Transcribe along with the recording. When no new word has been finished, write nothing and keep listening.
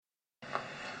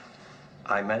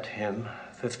I met him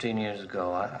 15 years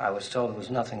ago. I was told there was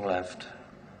nothing left.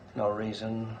 No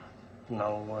reason,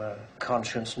 no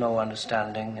conscience, no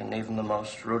understanding, and even the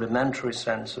most rudimentary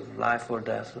sense of life or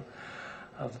death,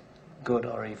 of good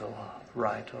or evil,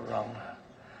 right or wrong.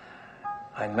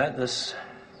 I met this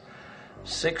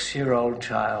 6-year-old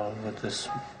child with this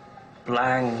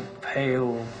blank,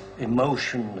 pale,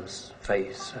 emotionless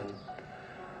face and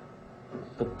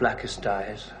the blackest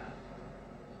eyes,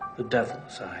 the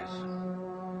devil's eyes.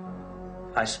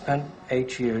 I spent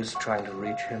 8 years trying to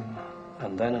reach him,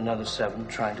 and then another 7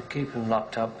 trying to keep him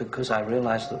locked up, because I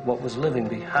realized that what was living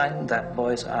behind that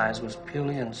boy's eyes was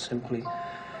purely and simply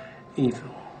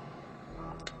evil.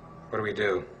 What do we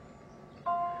do?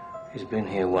 He's been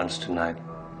here once tonight.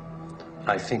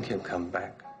 I think he'll come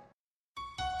back.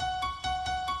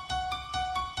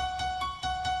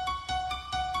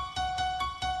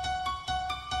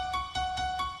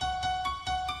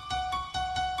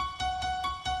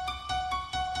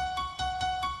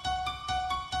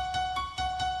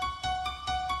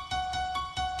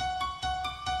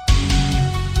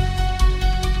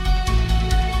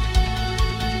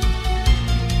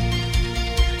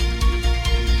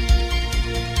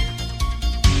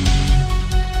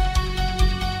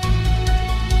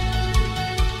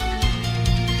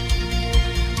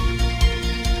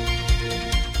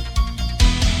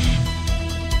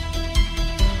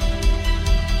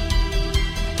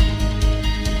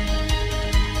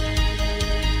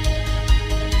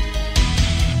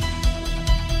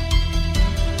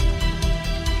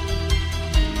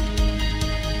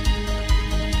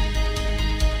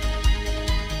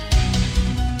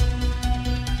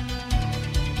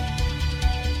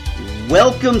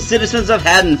 Welcome, citizens of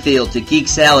Haddonfield, to Geek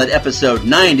Salad episode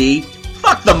 90,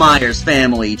 Fuck the Myers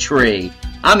Family Tree.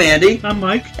 I'm Andy. I'm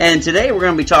Mike. And today we're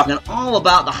going to be talking all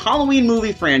about the Halloween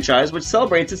movie franchise, which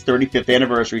celebrates its 35th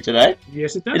anniversary today.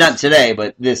 Yes, it does. Not today,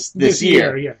 but this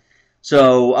year. Yeah.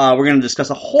 So we're going to discuss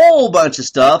a whole bunch of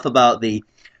stuff about the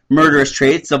murderous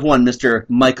traits of one Mr.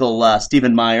 Michael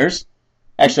Stephen Myers.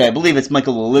 Actually, I believe it's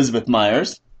Michael Elizabeth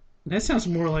Myers. That sounds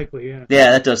more likely, yeah.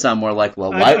 Yeah, that does sound more like,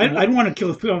 well, I'd want to kill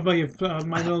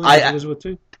my little Elizabeth,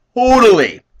 too.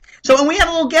 Totally. So, and we have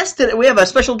a little guest today. We have a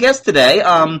special guest today.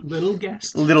 Little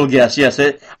guest. Little guest, yes.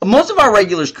 Most of our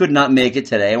regulars could not make it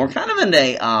today, and we're kind of in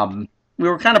a, we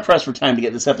were kind of pressed for time to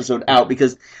get this episode out,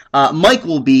 because Mike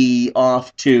will be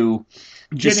off to...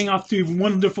 Getting off to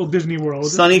wonderful Disney World.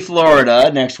 Sunny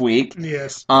Florida next week.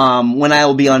 Yes. When I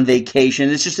will be on vacation.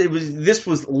 This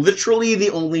was literally the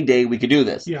only day we could do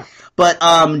this. Yeah. But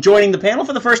joining the panel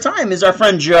for the first time is our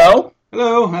friend Joe.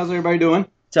 Hello, how's everybody doing?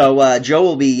 So Joe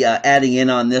will be adding in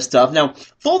on this stuff. Now,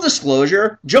 full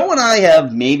disclosure, Joe and I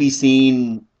have maybe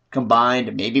seen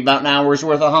combined maybe about an hour's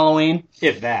worth of Halloween.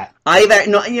 If that.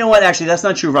 No, you know what? Actually, that's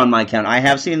not true on my count. I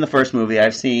have seen the first movie.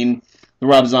 I've seen the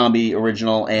Rob Zombie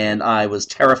original, and I was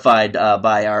terrified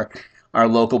by our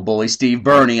local bully Steve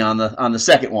Burney on the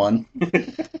second one,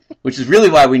 which is really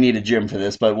why we need a Jim for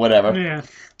this. But whatever. Yeah.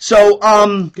 So,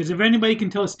 because if anybody can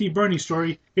tell a Steve Burney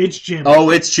story, it's Jim. Oh,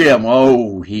 it's Jim.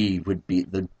 Oh, he would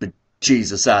beat the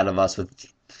Jesus out of us and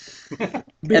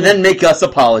then make us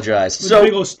apologize. With a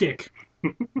big old stick.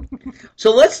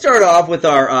 So let's start off with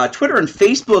our Twitter and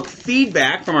Facebook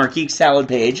feedback from our Geek Salad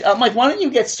page. Mike, why don't you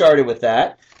get started with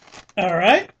that? All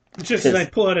right. Just as I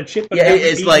pull out a chip. Yeah,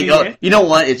 it's like, you know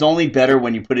what? It's only better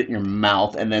when you put it in your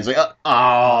mouth, and then it's like,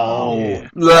 yeah.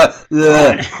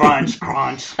 Crunch.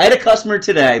 I had a customer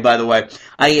today, by the way.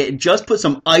 I just put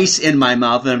some ice in my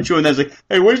mouth, and I'm chewing that. I was like,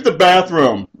 hey, where's the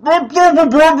bathroom?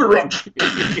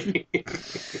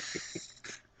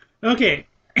 Okay.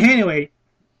 Anyway,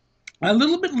 a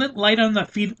little bit light on the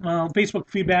Facebook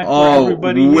feedback for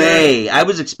everybody. Way. I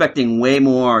was expecting way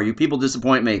more. You people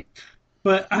disappoint me.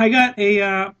 But I got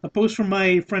a post from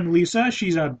my friend Lisa.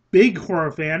 She's a big horror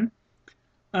fan,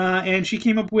 and she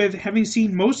came up with having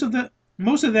seen most of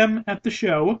them at the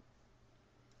show.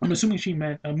 I'm assuming she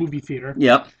meant a movie theater.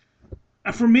 Yep.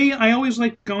 For me, I always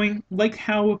liked going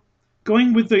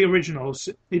with the originals.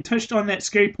 It touched on that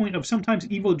scary point of sometimes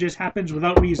evil just happens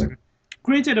without reason.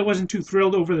 Granted, I wasn't too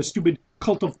thrilled over the stupid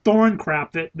Cult of Thorn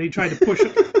crap that they tried to push.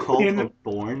 Cult of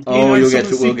Thorn. Oh, we'll get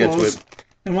to it.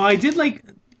 And while I did like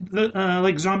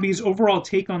Zombies' overall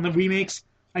take on the remakes,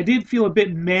 I did feel a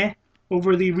bit meh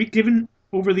over the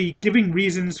giving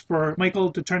reasons for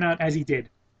Michael to turn out as he did.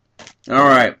 All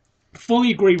right.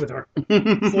 Fully agree with her.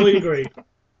 Fully agree.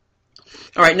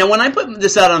 All right. Now, when I put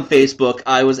this out on Facebook,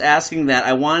 I was asking that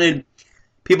I wanted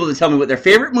people to tell me what their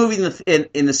favorite movie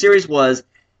in the series was,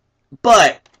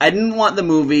 but I didn't want the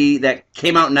movie that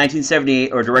came out in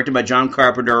 1978 or directed by John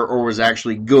Carpenter or was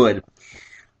actually good.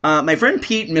 My friend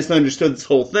Pete misunderstood this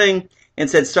whole thing. and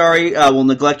said, sorry, we'll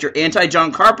neglect your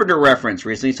anti-John Carpenter reference.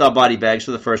 Recently saw Body Bags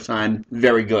for the first time.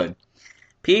 Very good.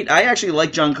 Pete, I actually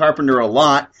like John Carpenter a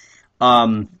lot.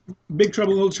 Big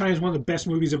Trouble in Little China is one of the best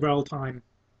movies of all time.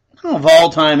 Of all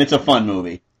time, it's a fun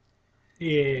movie.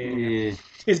 Yeah.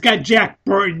 It's got Jack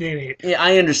Burton in it. Yeah,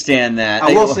 I understand that.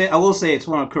 I will say it's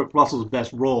one of Kurt Russell's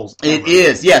best roles. It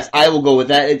is, yes. I will go with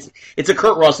that. It's a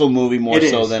Kurt Russell movie more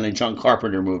so is. than a John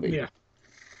Carpenter movie. Yeah.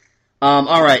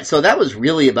 All right, so that was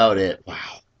really about it.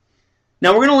 Wow.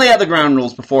 Now we're going to lay out the ground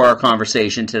rules before our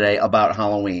conversation today about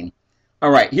Halloween. All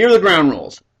right, here are the ground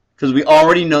rules. Because we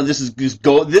already know this is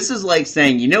This is like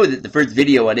saying, you know that the first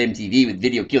video on MTV with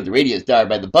Video Killed the Radio starred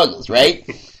by the Buggles, right?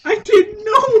 I didn't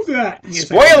know that. Yes,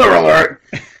 Spoiler alert!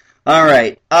 All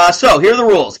right, so here are the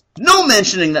rules. No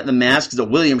mentioning that the mask is a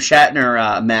William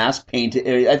Shatner mask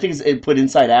painted. I think it's put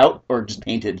inside out or just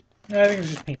painted. I think it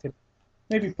was just painted.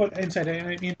 Maybe put inside out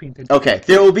and painted. Okay,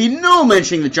 there will be no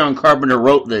mentioning that John Carpenter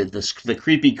wrote the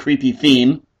creepy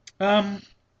theme.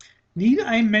 Need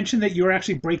I mention that you're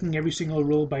actually breaking every single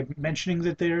rule by mentioning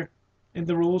that they're in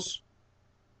the rules?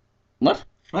 What?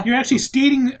 You're actually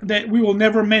stating that we will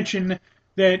never mention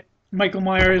that Michael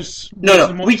Myers...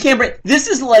 No, we can't break... This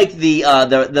is like the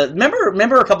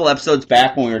remember a couple episodes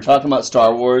back when we were talking about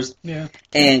Star Wars? Yeah.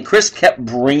 And Chris kept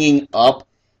bringing up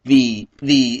the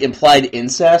implied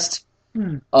incest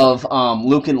of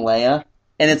Luke and Leia.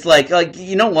 And it's like,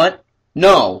 you know what?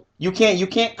 No. You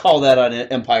can't call that on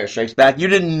Empire Strikes Back. You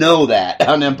didn't know that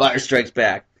on Empire Strikes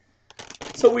Back.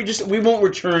 So we won't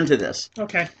return to this.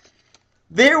 Okay.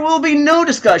 There will be no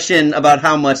discussion about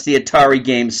how much the Atari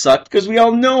games sucked, because we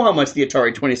all know how much the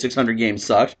Atari 2600 games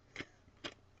sucked.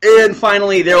 And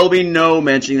finally, there will be no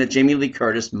mentioning that Jamie Lee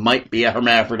Curtis might be a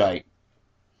hermaphrodite.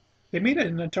 They made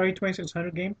an Atari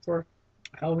 2600 game for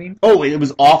Halloween? Oh, it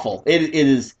was awful. It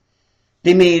is...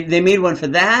 They made one for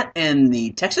that and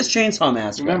the Texas Chainsaw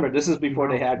Massacre. Remember, this is before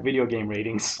they had video game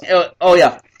ratings. Oh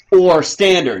yeah. Or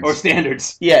standards. Or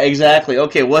standards. Yeah, exactly.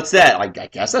 Okay, what's that? I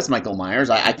guess that's Michael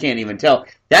Myers. I can't even tell.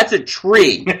 That's a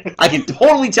tree. I can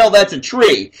totally tell that's a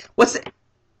tree. What's that?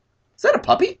 Is that a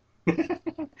puppy?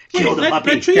 Kill the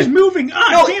puppy. That tree is moving.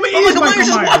 No, Damn it, Michael Myers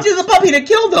just watches the puppy to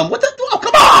kill them. What the? Oh,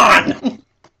 come on!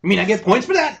 You mean I get points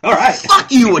for that? All right.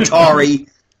 Fuck you, Atari.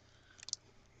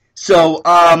 So,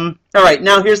 all right,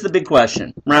 now here's the big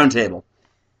question. Roundtable.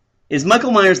 Is Michael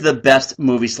Myers the best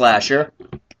movie slasher?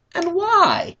 And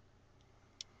why?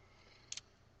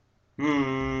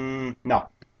 No.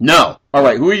 No. All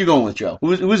right, who are you going with, Joe?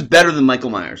 Who's better than Michael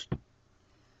Myers?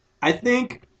 I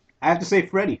think I have to say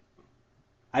Freddy.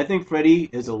 I think Freddy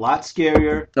is a lot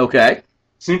scarier. Okay.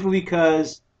 Simply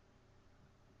because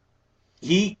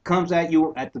he comes at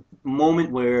you at the moment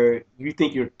where you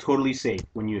think you're totally safe,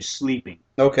 when you're sleeping.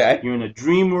 Okay. You're in a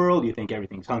dream world, you think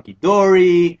everything's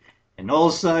hunky-dory, and all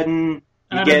of a sudden,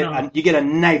 you get a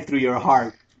knife through your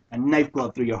heart. A knife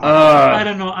glove through your heart. I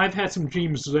don't know. I've had some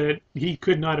dreams that he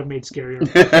could not have made scarier.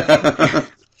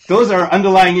 Those are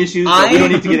underlying issues that we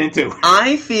don't need to get into.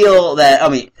 I feel that,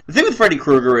 the thing with Freddy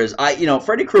Krueger is,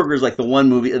 Freddy Krueger is like the one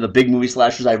movie, the big movie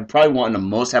slashers I would probably want to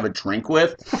most have a drink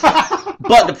with.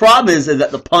 But the problem is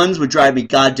that the puns would drive me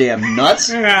goddamn nuts.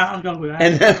 Yeah, I'll go with that.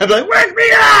 And then I'd be like, wake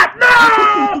me up!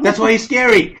 No! That's why he's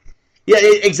scary. Yeah,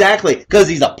 exactly. Because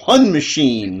he's a pun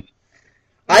machine.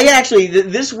 I actually,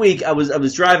 this week, I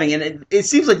was driving, and it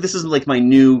seems like this is like my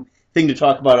new thing to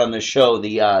talk about on this show.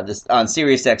 This on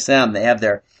Sirius XM, they have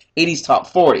their 80s Top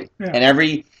 40. Yeah. And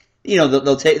every,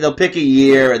 they'll pick a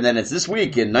year, and then it's this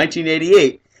week in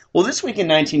 1988. Well, this week in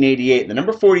 1988, the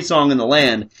number 40 song in the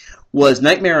land was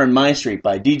Nightmare on My Street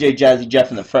by DJ Jazzy Jeff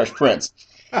and the Fresh Prince.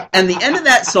 And the end of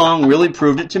that song really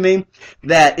proved it to me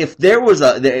that if there was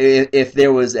a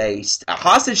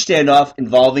hostage standoff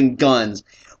involving guns,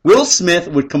 Will Smith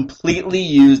would completely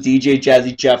use DJ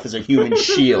Jazzy Jeff as a human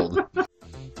shield. Come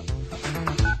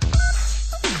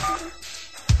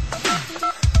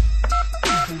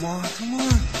on.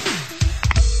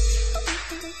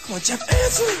 Come on, Jeff,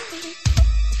 answer it.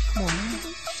 Come on, man.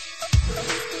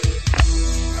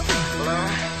 Hello?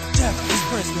 Jeff, it's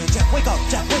Prince, man. Jeff, wake up.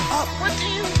 Jeff, wake up. What do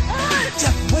you want?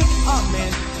 Jeff, wake up, man.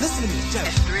 Listen to me, Jeff.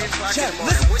 It's 3 o'clock Jeff, in the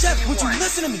morning. listen, Jeff, What would do you you want?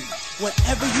 listen to me?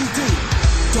 Whatever you do,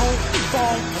 don't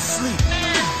fall asleep.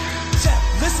 Jeff,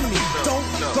 listen to me. Don't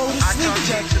go to I'll sleep, talk to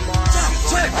Jeff. you tomorrow. Jeff, I'm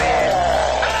going to bed.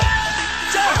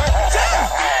 Jeff,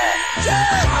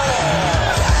 Jeff.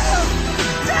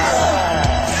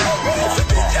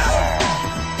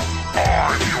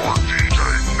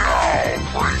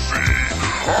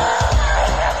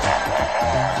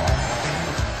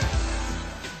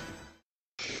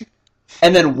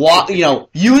 and then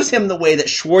use him the way that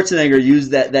Schwarzenegger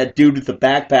used that dude with the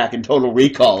backpack in Total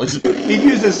Recall. He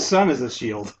used his son as a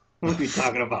shield. What are you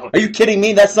talking about? Are you kidding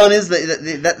me? That son is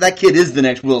that kid is the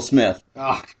next Will Smith.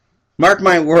 Oh. Mark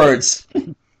my words.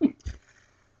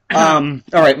 All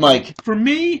right, Mike. For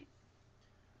me,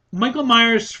 Michael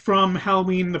Myers from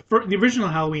Halloween, the original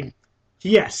Halloween,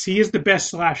 yes, he is the best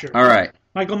slasher. All right.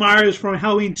 Michael Myers from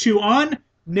Halloween 2 on,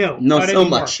 no. Not so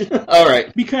anymore. much. All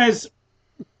right. Because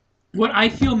what I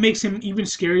feel makes him even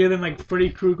scarier than like Freddy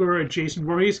Krueger or Jason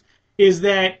Voorhees is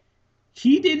that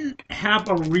he didn't have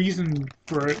a reason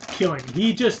for killing.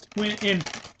 He just went in,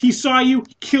 he saw you,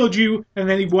 killed you, and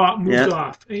then he moved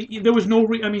off. There was no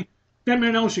Batman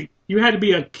on Elm Street. You had to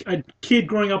be a kid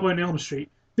growing up on Elm Street.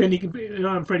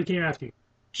 Then Freddy came after you.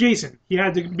 Jason, he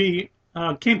had to be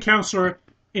a camp counselor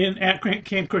at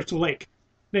Camp Crystal Lake.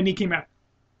 Then he came out.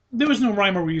 There was no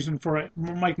rhyme or reason for it,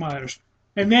 Mike Myers.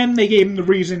 And then they gave him the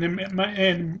reason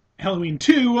in Halloween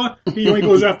 2. He only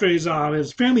goes after his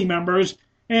family members,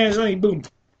 and it's like, boom,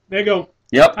 there you go.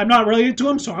 Yep. I'm not related to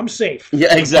him, so I'm safe.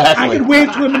 Yeah, exactly. I could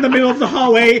wave to him in the middle of the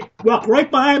hallway, walk right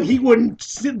by him. He wouldn't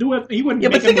do it. He wouldn't. Yeah,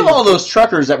 but think of all those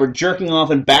truckers that were jerking off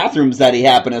in bathrooms that he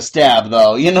happened to stab,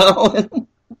 though. You know.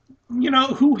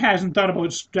 Who hasn't thought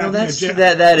about stabbing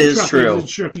that is true. And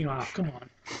jerking off. Come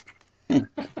on.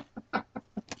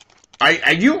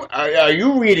 Are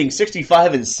you reading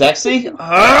 65 and Sexy?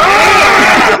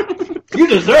 You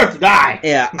deserve to die.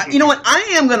 Yeah. You know what?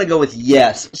 I am going to go with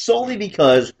yes, solely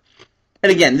because,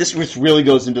 and again, this really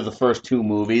goes into the first two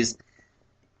movies.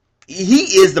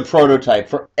 He is the prototype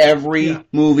for every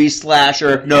movie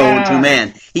slasher known to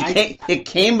man. It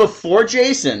came before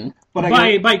Jason. But by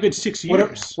a good 6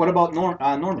 years. What about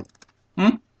Norman?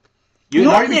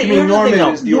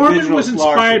 Norman was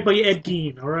inspired by Ed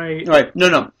Gein, all right? All right.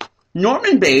 No.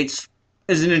 Norman Bates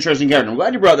is an interesting character. I'm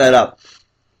glad you brought that up.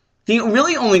 He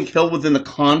really only killed within the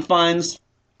confines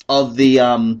of the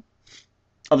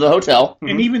hotel.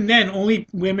 And even then, only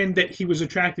women that he was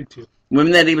attracted to.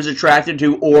 Women that he was attracted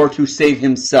to or to save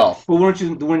himself. But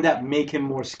wouldn't that make him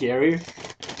more scary?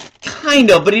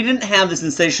 Kind of, but he didn't have this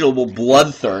insatiable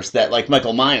bloodthirst that, like,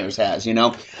 Michael Myers has, you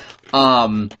know?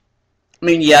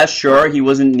 Yeah, sure, he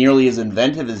wasn't nearly as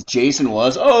inventive as Jason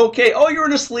was. Oh, okay. Oh, you're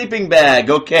in a sleeping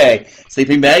bag. Okay.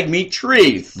 Sleeping bag, meet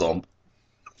tree. Thump.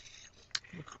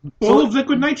 Full of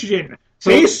liquid nitrogen.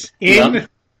 Face in. Yep.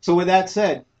 So with that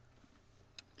said,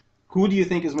 who do you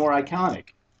think is more iconic?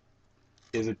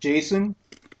 Is it Jason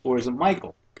or is it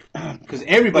Michael? Because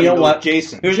everybody knows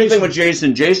Jason. Here's the thing with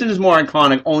Jason. Jason is more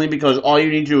iconic only because all you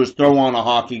need to do is throw on a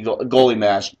hockey goalie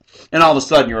mask, and all of a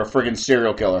sudden you're a friggin'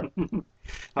 serial killer.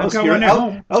 I was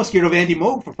scared of Andy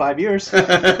Moog for 5 years.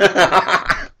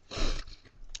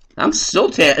 I'm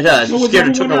still scared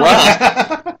it took a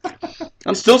Rask.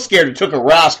 I'm still scared it took a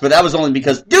Rask, but that was only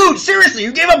because, dude, seriously,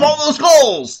 you gave up all those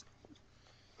goals.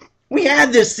 We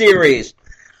had this series.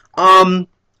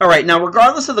 All right, now,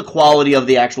 regardless of the quality of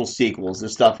the actual sequels, the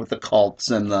stuff with the cults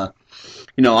and the,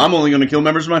 I'm only going to kill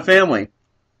members of my family,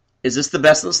 is this the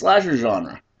best of the slasher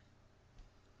genre?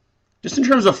 Just in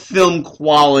terms of film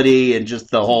quality and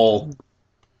just the whole...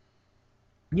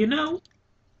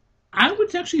 I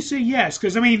would actually say yes,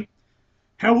 because,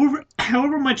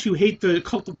 however much you hate the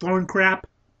Cult of Thorn crap,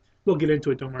 we'll get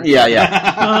into it, don't worry.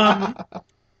 Yeah.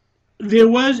 There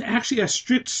was actually a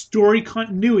strict story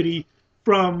continuity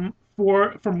from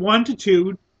 1 to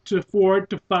 2 to 4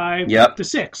 to 5 to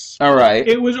 6. All right.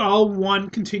 It was all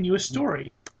one continuous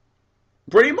story.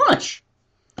 Pretty much.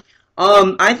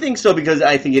 I think so because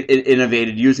I think it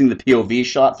innovated using the POV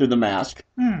shot through the mask,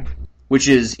 which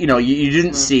is, you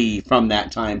didn't see from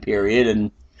that time period.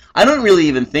 And I don't really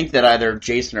even think that either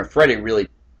Jason or Freddy really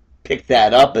picked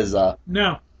that up as a...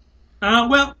 No.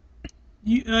 Well,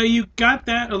 you got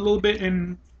that a little bit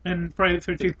in Friday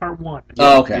the 13th Part 1.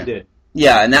 Oh, okay. You did.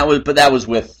 Yeah, and that was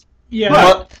with... Yeah.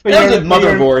 That was with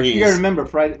Mother Voorhees. You gotta remember,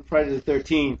 Friday the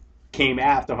 13th came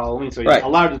after Halloween, so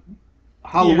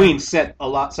Halloween set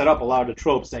up a lot of the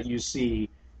tropes that you see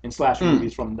in slasher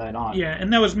movies from then on. Yeah,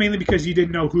 and that was mainly because you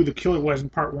didn't know who the killer was in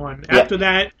Part 1. After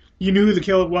that, you knew who the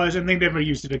killer was, and they never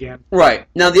used it again. Right.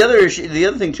 Now, the other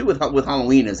thing, too, with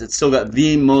Halloween is it's still got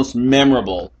the most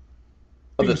memorable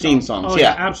of the theme songs. Oh,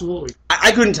 yeah, absolutely.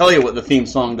 I couldn't tell you what the theme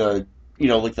song to,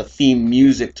 like the theme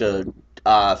music to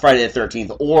Friday the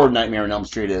 13th or Nightmare on Elm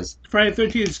Street is. Friday the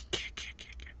 13th is...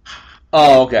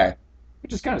 Oh, okay.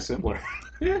 Which is kind of similar.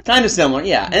 Kind of similar,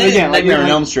 yeah. And again, Nightmare on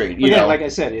Elm Street, like I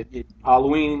said,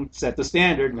 Halloween set the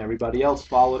standard, and everybody else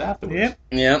followed afterwards.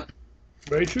 Yep.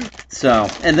 Very true. So,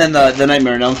 and then the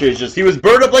Nightmare on Elm Street is just, he was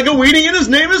burned up like a weenie and his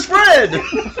name is Fred!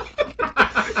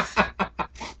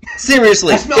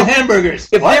 Seriously. I smell hamburgers.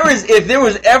 If What? there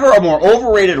was ever a more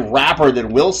overrated rapper than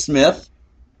Will Smith,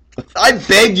 I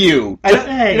beg you.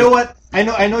 You know what?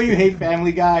 I know you hate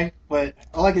Family Guy, but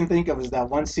all I can think of is that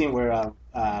one scene where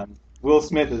Will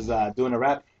Smith is doing a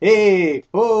rap. Hey,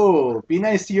 oh, be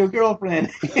nice to your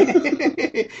girlfriend.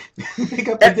 Pick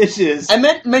up the dishes. I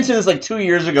mentioned this like 2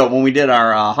 years ago when we did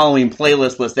our Halloween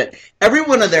playlist list that every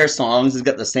one of their songs has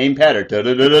got the same pattern.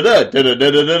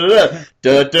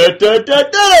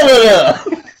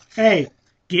 Hey,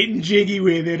 getting jiggy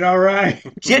with it, all right.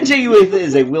 Getting Jiggy With It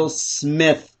is a Will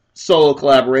Smith solo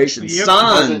collaboration. Yep.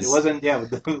 Sans It wasn't with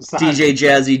the DJ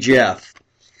Jazzy Jeff.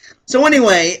 So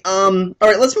anyway, all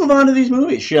right, let's move on to these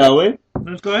movies, shall we?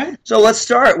 Let's go ahead. So let's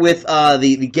start with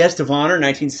the Guest of Honor,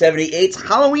 1978's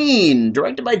Halloween,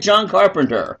 directed by John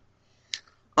Carpenter.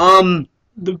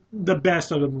 The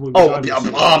best of the movies. Oh,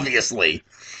 obviously.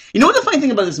 You know what the funny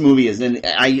thing about this movie is, and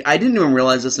I didn't even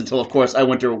realize this until, of course, I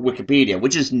went to Wikipedia,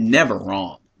 which is never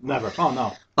wrong. Never. Oh,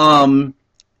 no.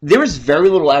 There is very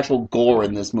little actual gore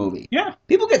in this movie. Yeah.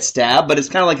 People get stabbed, but it's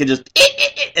kind of like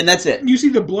and that's it. You see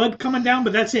the blood coming down,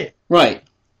 but that's it. Right.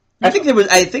 I think there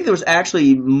was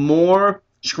actually more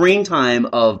screen time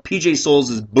of PJ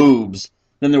Souls' boobs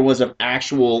than there was of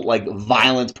actual like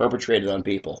violence perpetrated on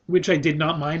people. Which I did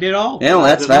not mind at all. Yeah, well,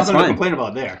 that's There's nothing to fine. complain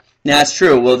about there. Yeah, that's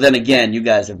true. Well, then again, you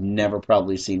guys have never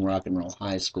probably seen Rock and Roll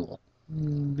High School.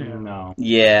 No.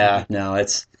 Yeah, no,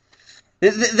 it's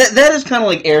that is kind of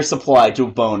like air supply to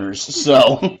boners.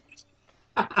 So,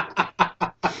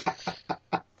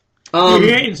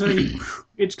 And suddenly,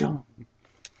 it's gone.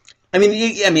 I mean,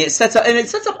 it sets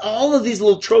up all of these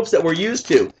little tropes that we're used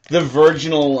to. The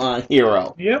virginal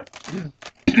hero. Yep.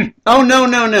 Oh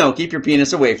no! Keep your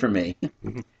penis away from me.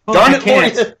 Oh, Darn I it,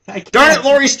 can't. Laurie! I can't. Darn it,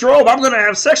 Laurie Strode! I'm gonna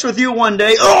have sex with you one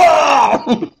day.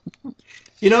 Oh!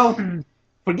 You know,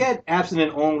 forget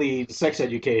abstinent-only sex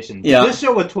education. Yeah. Just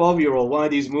show a 12-year-old one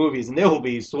of these movies, and they will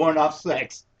be sworn off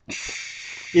sex.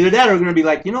 Either that, or going to be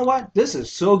like, you know what? This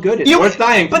is so good, it's worth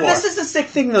dying but for. this is the sick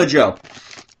thing, though, Joe.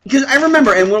 Because I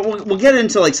remember, and we'll get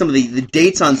into like some of the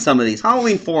dates on some of these.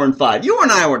 Halloween 4 and 5. You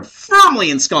and I were firmly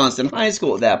ensconced in high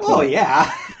school at that point. Oh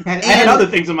yeah, I had other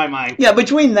things in my mind. Yeah,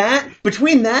 between that and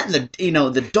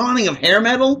the dawning of hair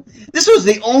metal, this was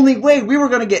the only way we were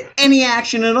going to get any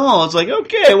action at all. It's like,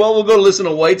 okay, well, we'll go listen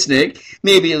to Whitesnake,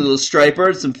 maybe a little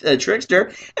Striper, some Trickster,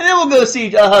 and then we'll go see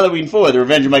Halloween 4, The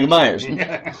Revenge of Michael Myers.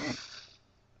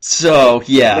 So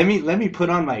yeah, Let me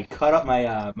put on my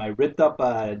my ripped up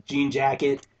jean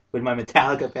jacket with my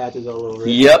Metallica patches all over it.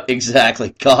 Yep,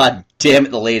 exactly. God damn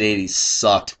it, the late 80s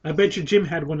sucked. I bet you Jim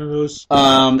had one of those.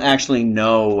 Actually,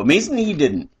 no. Amazingly, he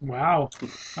didn't. Wow.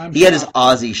 He had his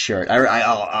Aussie shirt.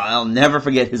 I'll never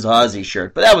forget his Aussie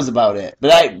shirt, but that was about it.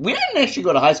 But we didn't actually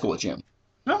go to high school with Jim.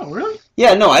 Oh, really?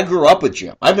 Yeah, no, I grew up with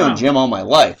Jim. I've known Jim all my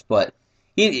life, but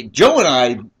Joe and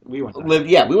I we went to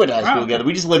we went to high school together.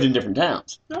 We just lived in different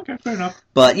towns. Okay, fair enough.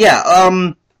 But yeah,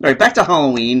 all right, back to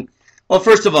Halloween. Well,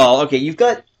 first of all, okay, you've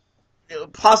got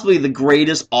possibly the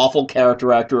greatest awful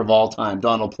character actor of all time,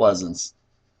 Donald Pleasance.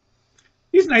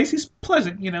 He's nice. He's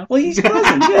pleasant, you know. Well, he's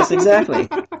pleasant. Yes, exactly.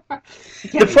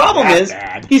 The problem is,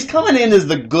 he's coming in as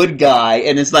the good guy,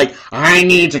 and it's like, I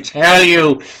need to tell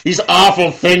you these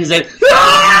awful things that...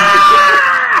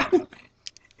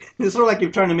 It's sort of like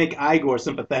you're trying to make Igor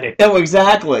sympathetic. Oh,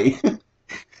 exactly.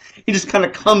 He just kind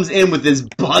of comes in with his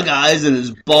bug eyes and his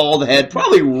bald head,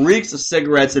 probably reeks of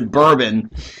cigarettes and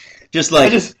bourbon. Just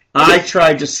like, I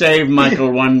tried to save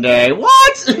Michael one day.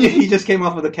 What? He just came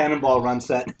off with a Cannonball Run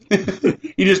set.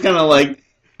 He just kind of like,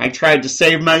 I tried to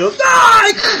save Michael.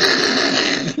 Die!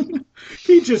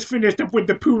 He just finished up with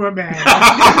the Puma Man.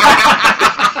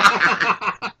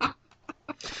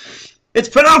 It's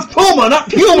pronounced Puma, not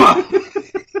Puma!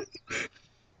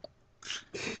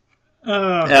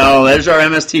 There's our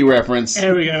MST reference.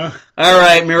 There we go. All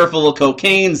right, Miracle of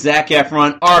Cocaine, Zac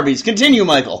Efron, Arby's. Continue,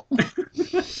 Michael.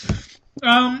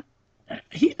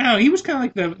 He was kind of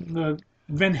like the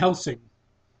Van Helsing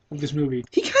of this movie.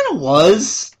 He kind of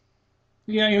was.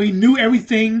 Yeah, you know, he knew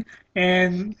everything,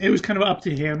 and it was kind of up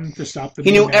to him to stop the.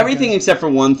 He knew everything except for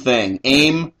one thing: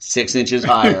 aim 6 inches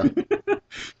higher.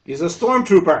 He's a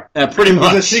stormtrooper. Pretty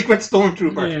much. He's a secret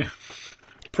stormtrooper. Yeah.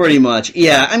 Pretty much.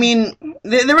 Yeah, I mean,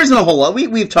 there isn't a whole lot.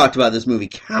 We've talked about this movie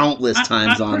countless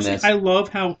times on this. I love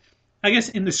how, I guess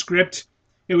in the script,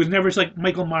 it was never just like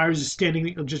Michael Myers is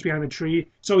standing just behind a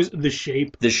tree. It's always The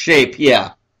Shape. The Shape,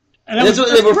 yeah. That's what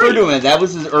they referred to him. That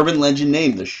was his urban legend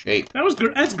name, The Shape.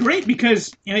 That's great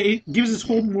because it gives this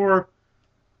whole more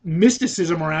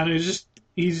mysticism around it. It's just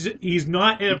he's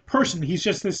not a person. He's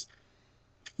just this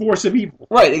force of evil.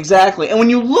 Right, exactly. And when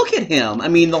you look at him, I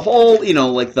mean, the whole,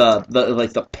 like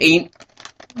the paint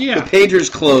the Yeah. painter's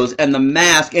clothes, and the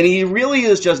mask, and he really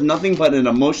is just nothing but an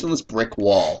emotionless brick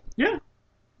wall. Yeah.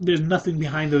 There's nothing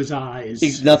behind those eyes.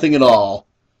 He's nothing at all.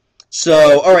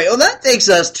 So, all right, well, that takes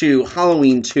us to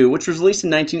Halloween 2, which was released in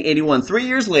 1981, 3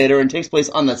 years later, and takes place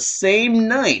on the same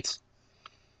night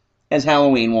as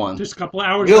Halloween 1. Just a couple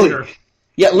hours Really? later.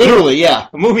 Yeah, literally, yeah.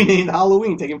 A movie named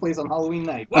Halloween taking place on Halloween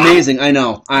night. Amazing, I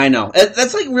know.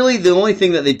 That's like really the only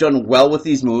thing that they've done well with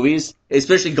these movies,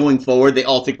 especially going forward. They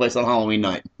all take place on Halloween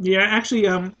night. Yeah, actually,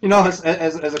 You know, as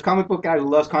a comic book guy who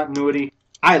loves continuity,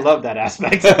 I love that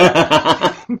aspect.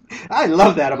 I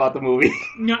love that about the movie.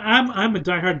 you know, I'm a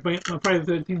diehard Friday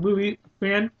the 13th movie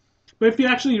fan, but if you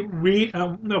actually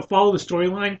follow the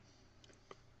storyline,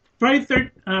 Friday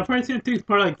the 13th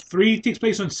part like 3 takes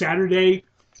place on Saturday,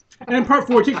 and then part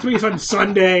 4 takes place on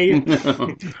Sunday.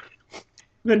 The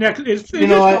next is You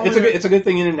know what? It's a good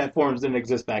thing internet forums didn't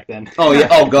exist back then. Oh, yeah.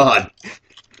 Oh, God.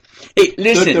 Hey,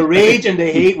 listen. The rage and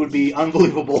the hate would be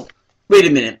unbelievable. Wait a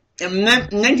minute. In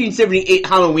 1978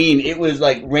 Halloween, it was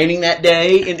like raining that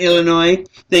day in Illinois.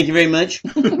 Thank you very much.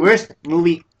 Worst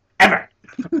movie ever.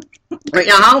 Right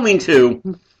now, Halloween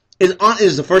 2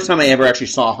 is the first time I ever actually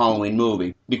saw a Halloween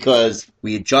movie because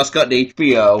we had just gotten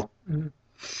HBO.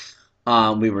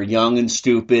 We were young and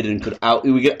stupid and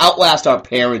we could outlast our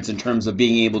parents in terms of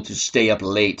being able to stay up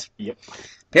late. Yep.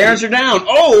 Parents are down.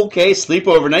 Oh, okay, sleep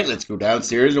overnight. Let's go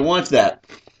downstairs and watch that.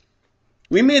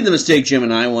 We made the mistake, Jim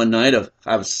and I, one night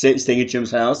I was staying at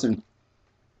Jim's house and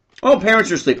parents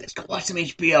are asleep. Let's go watch some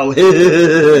HBO.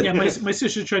 Yeah, my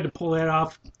sister tried to pull that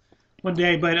off one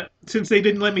day, but since they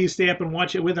didn't let me stay up and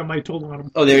watch it with them, I told them.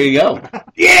 Oh, there you go.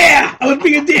 Yeah, I was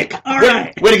being a dick. All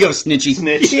right. Way to go, Snitchy.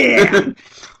 Snitch. Yeah.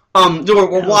 So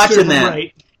we're watching that,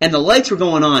 right. and the lights were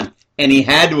going on, and he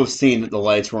had to have seen that the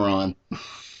lights were on.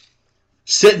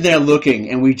 Sitting there looking,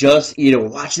 and we just,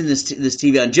 watching this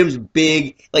TV on Jim's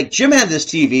big, Jim had this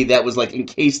TV that was,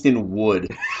 encased in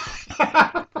wood.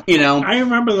 I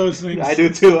remember those things. I do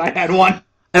too. I had one.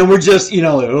 And we're just,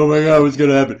 oh my God, what's going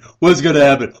to happen? What's going to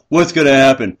happen? What's going to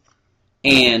happen?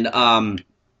 And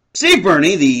Steve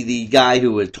Burney, the guy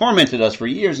who had tormented us for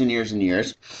years and years and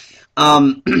years,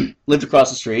 lived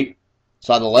across the street,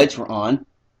 saw the lights were on,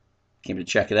 came to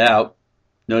check it out,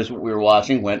 noticed what we were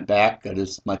watching, went back, got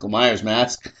his Michael Myers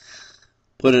mask,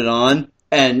 put it on,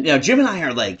 and Jim and I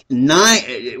are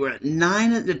we're at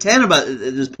 9 to 10 about at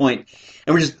this point,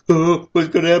 and we're just, what's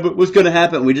going to happen? What's going to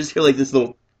happen? We just hear this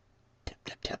little tap,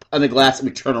 tap, tap on the glass, and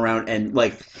we turn around and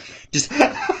just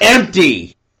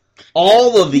empty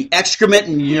all of the excrement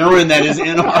and urine that is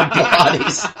in our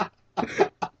bodies.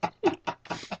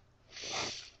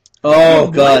 Oh,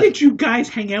 God. Why did you guys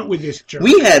hang out with this jerk?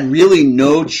 We had really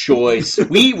no choice.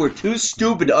 We were too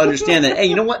stupid to understand that, hey,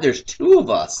 you know what? There's 2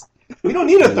 of us. We don't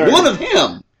need a third. One of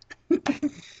him.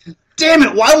 Damn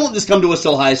it, why won't this come to us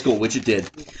till high school? Which it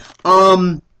did.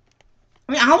 Halloween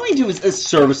 2 is a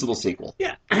serviceable sequel.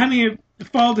 Yeah, it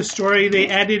followed the story. They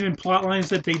added in plot lines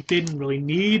that they didn't really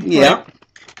need. Yeah.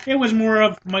 It was more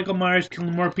of Michael Myers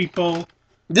killing more people.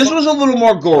 This was a little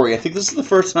more gory. I think this is the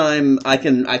first time I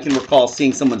can recall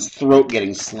seeing someone's throat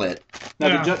getting slit.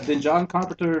 Now, did John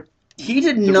Carpenter... He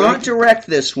did not direct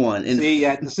this one.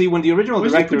 See, when the original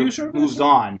director moves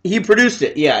on... He produced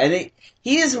it, yeah. And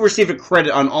he has received a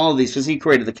credit on all of these because he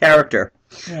created the character.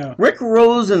 Yeah. Rick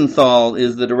Rosenthal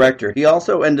is the director. He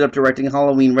also ended up directing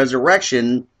Halloween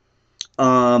Resurrection.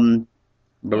 20...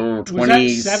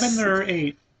 Was that 7 or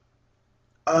 8?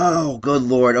 Oh, good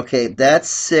Lord. Okay, that's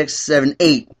 6, 7,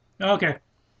 8. Okay.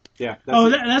 Yeah.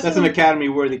 That's an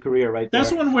Academy-worthy career right there. That's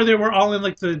the one where they were all in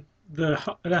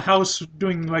the house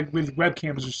doing with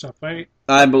webcams or stuff, right?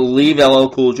 I believe LL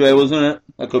Cool J was in it.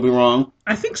 I could be wrong.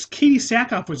 I think Katie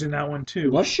Sackhoff was in that one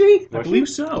too. Was she? I believe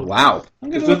so. Wow.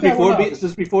 Is this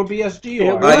before BSG?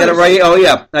 Or? I got it right. Oh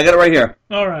yeah, I got it right here.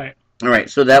 All right.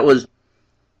 So that was.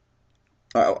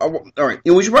 All right.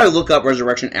 We should probably look up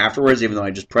Resurrection afterwards, even though I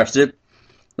just pressed it.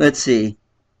 Let's see.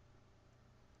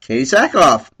 Katie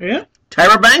Sackhoff. Yeah.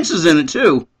 Tyra Banks is in it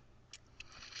too.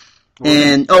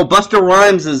 And Busta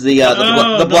Rhymes is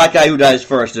the black guy who dies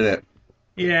first in it.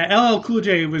 Yeah, LL Cool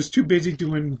J was too busy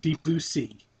doing Deep Blue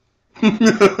Sea,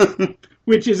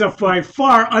 which is a by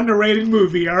far underrated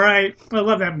movie. All right, I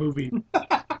love that movie.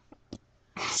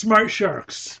 Smart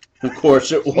Sharks. Of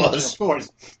course it was. Of course.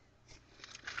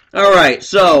 All right.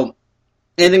 So,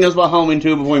 anything else about Halloween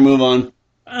 2 before we move on?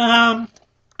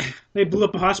 They blew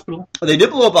up a hospital. They did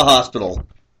blow up a hospital,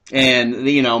 and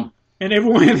and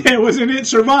everyone that was in it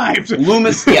survived.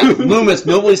 Loomis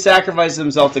nobly sacrificed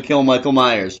himself to kill Michael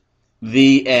Myers.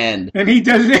 The end. And he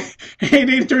does it, and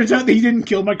it turns out that he didn't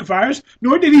kill Michael Myers,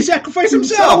 nor did he sacrifice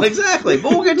himself. Exactly,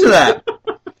 but we'll get to that.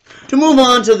 To move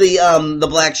on to the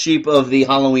black sheep of the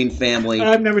Halloween family.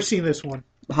 I've never seen this one.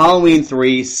 Halloween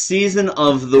 3, Season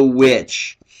of the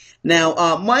Witch.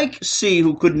 Now, Mike C.,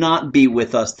 who could not be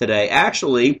with us today,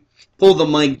 actually pulled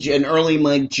an early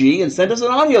Mike G and sent us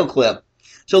an audio clip.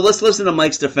 So let's listen to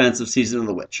Mike's defense of Season of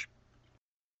the Witch.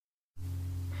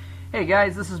 Hey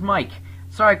guys, this is Mike.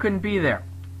 Sorry I couldn't be there.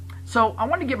 So, I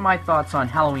want to get my thoughts on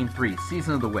Halloween 3,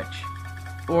 Season of the Witch,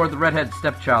 or the redhead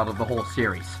stepchild of the whole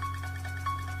series.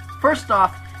 First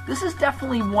off, this is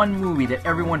definitely one movie that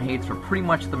everyone hates for pretty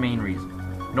much the main reason.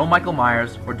 No Michael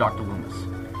Myers or Dr. Loomis.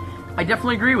 I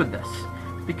definitely agree with this,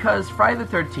 because Friday the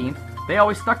 13th, they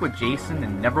always stuck with Jason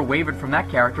and never wavered from that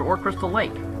character or Crystal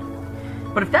Lake.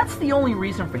 But if that's the only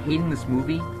reason for hating this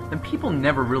movie, then people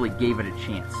never really gave it a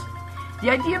chance.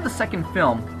 The idea of the second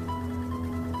film,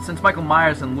 since Michael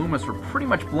Myers and Loomis were pretty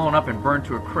much blown up and burned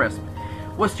to a crisp,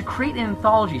 was to create an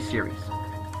anthology series.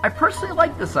 I personally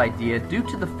like this idea due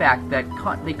to the fact that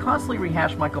they constantly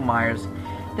rehash Michael Myers,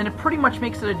 then it pretty much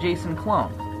makes it a Jason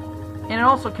clone. And it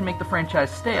also can make the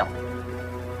franchise stale,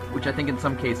 which I think in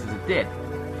some cases it did.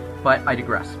 But I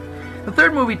digress. The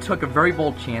third movie took a very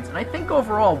bold chance, and I think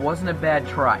overall wasn't a bad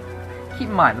try. Keep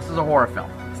in mind, this is a horror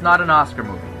film. It's not an Oscar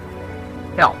movie.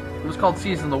 Hell, it was called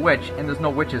Season of the Witch, and there's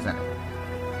no witches in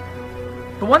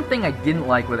it. The one thing I didn't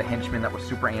like were the henchmen that were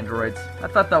super androids. I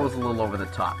thought that was a little over the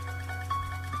top.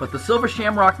 But the silver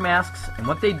shamrock masks and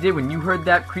what they did when you heard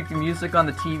that creepy music on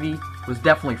the TV was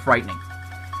definitely frightening.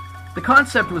 The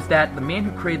concept was that the man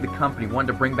who created the company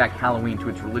wanted to bring back Halloween to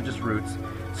its religious roots,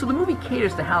 so the movie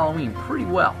caters to Halloween pretty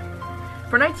well.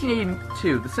 For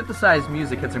 1982, the synthesized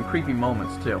music had some creepy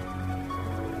moments too.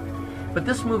 But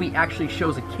this movie actually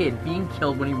shows a kid being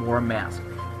killed when he wore a mask.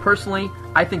 Personally,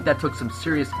 I think that took some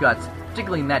serious guts,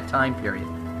 particularly in that time period.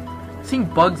 Seeing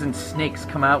bugs and snakes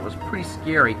come out was pretty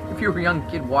scary if you were a young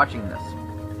kid watching this.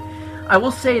 I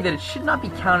will say that it should not be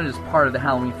counted as part of the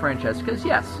Halloween franchise because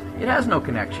yes, it has no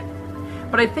connection.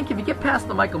 But I think if you get past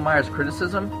the Michael Myers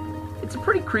criticism, it's a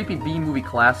pretty creepy B-movie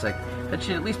classic that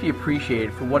should at least be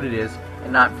appreciated for what it is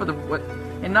and not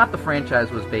the franchise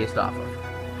it was based off of.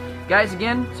 Guys,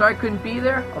 again, sorry I couldn't be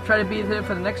there. I'll try to be there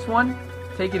for the next one.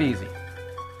 Take it easy.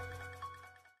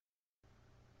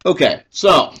 Okay,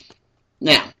 so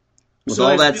now with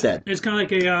all that said, it's kind of like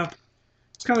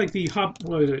the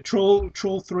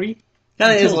Troll 3.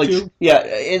 Kind of is like 2. Yeah,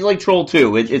 it's like Troll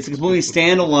 2. It's completely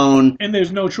standalone, and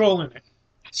there's no troll in it.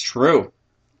 It's true.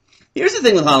 Here's the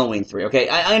thing with Halloween 3. Okay,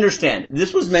 I understand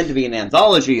this was meant to be an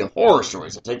anthology of horror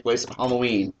stories that take place at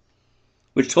Halloween,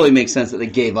 which totally makes sense that they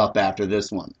gave up after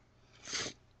this one.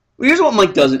 Here's what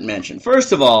Mike doesn't mention.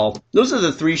 First of all, those are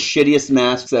the 3 shittiest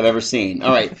masks I've ever seen.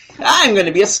 All right, I'm going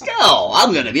to be a skull.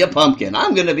 I'm going to be a pumpkin.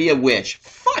 I'm going to be a witch.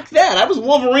 Fuck that. I was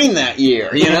Wolverine that year,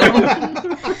 you know?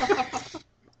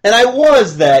 And I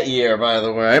was that year, by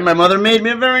the way. My mother made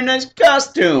me a very nice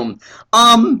costume.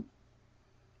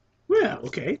 Well,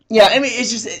 okay. Yeah, I mean, it's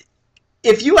just...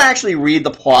 If you actually read the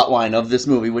plotline of this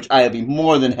movie, which I would be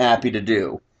more than happy to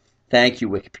do. Thank you,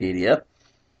 Wikipedia.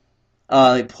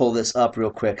 Let me pull this up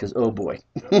real quick, because, oh boy.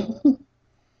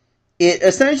 It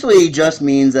essentially just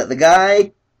means that the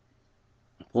guy...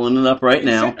 Pulling it up right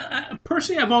now.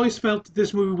 Personally, I've always felt that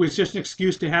this movie was just an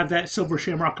excuse to have that Silver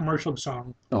Shamrock commercial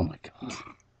song. Oh my god.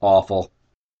 Awful.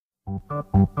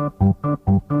 Happy,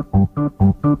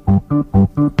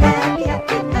 happy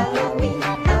Halloween,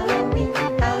 Halloween,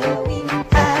 Halloween.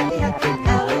 Happy, happy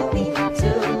Halloween,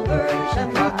 Silver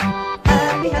Shamrock.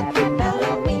 Happy, happy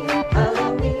Halloween,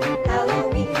 Halloween,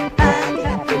 Halloween. Happy,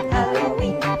 happy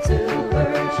Halloween, Silver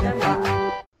Shamrock.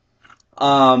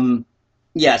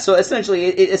 Yeah, so essentially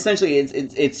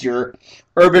it's your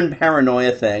urban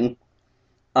paranoia thing.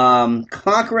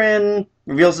 Cochran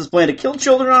reveals his plan to kill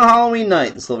children on Halloween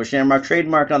night. The Silver Shamrock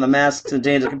trademark on the mask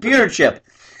contains a computer chip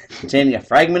containing a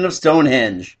fragment of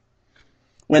Stonehenge.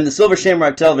 When the Silver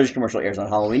Shamrock television commercial airs on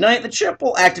Halloween night, the chip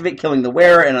will activate, killing the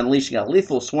wearer and unleashing a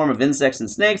lethal swarm of insects and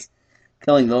snakes,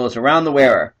 killing those around the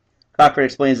wearer. Cochran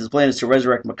explains his plan is to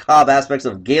resurrect macabre aspects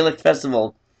of Gaelic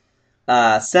festival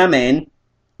Samhain,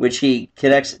 which he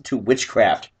connects to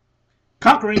witchcraft.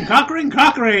 Cockring!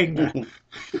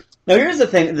 Now here's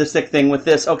the sick thing with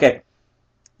this. Okay,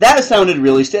 that sounded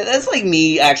really... That's like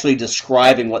me actually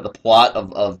describing what the plot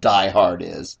of Die Hard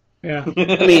is. Yeah.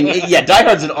 I mean, yeah, Die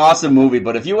Hard's an awesome movie,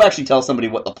 but if you actually tell somebody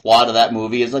what the plot of that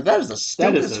movie is, like, that is the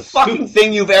stupidest fucking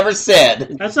thing you've ever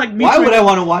said. That's like me. Why would I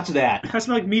want to watch that? That's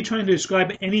like me trying to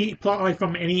describe any plotline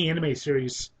from any anime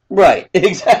series. Right,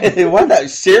 exactly. What? That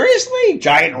seriously?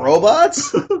 Giant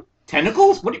robots?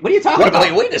 Tentacles? What are you talking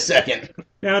about? Wait a second.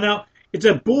 Now, it's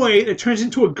a boy that turns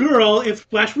into a girl if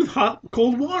splashed with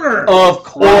cold water. Of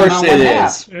course it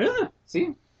is. Yeah.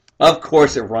 See? Of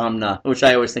course, it Ramna, which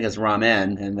I always think is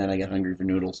ramen, and then I get hungry for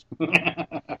noodles.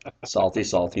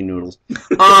 Salty noodles.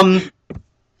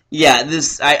 Yeah,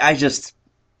 I just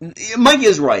Mike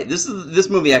is right. This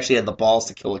movie actually had the balls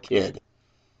to kill a kid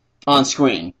on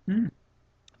screen,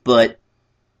 but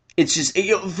it's just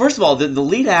first of all, the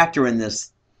lead actor in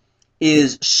this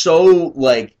is so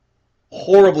like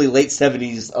horribly late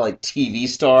 70s like TV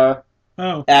star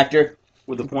actor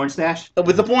With the porn stash?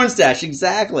 with the porn stash,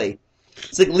 exactly.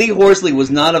 It's like Lee Horsley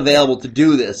was not available to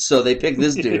do this, so they picked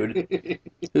this dude,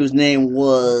 whose name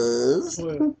was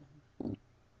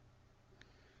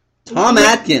Tom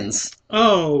Atkins.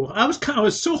 Oh, I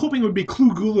was so hoping it would be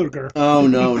Clu Gulager. Oh,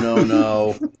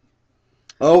 no.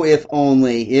 Oh, if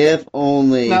only.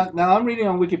 Now I'm reading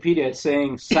on Wikipedia. It's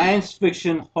saying science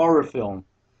fiction horror film.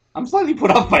 I'm slightly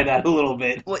put off by that a little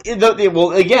bit.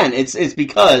 Well, again, it's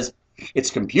because it's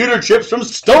computer chips from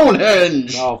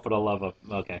Stonehenge. Oh, for the love of...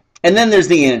 Okay. And then there's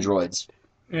the androids.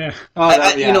 Yeah. Oh,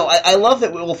 I love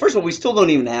that. Well, first of all, we still don't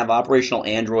even have operational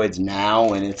androids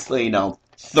now, and it's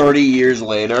 30 years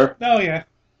later. Oh yeah.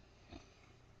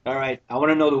 All right. I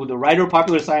want to know who the writer of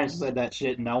Popular Science said that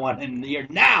shit, and I want him here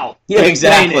now. Yeah,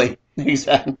 Explain exactly.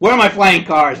 it. Where are my flying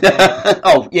cars?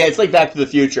 Oh, yeah, it's like Back to the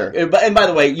Future. And by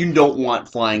the way, you don't want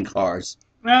flying cars.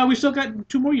 Well, we still got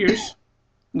 2 more years.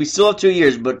 We still have 2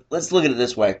 years, but let's look at it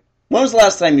this way. When was the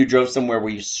last time you drove somewhere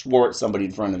where you swore at somebody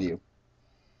in front of you?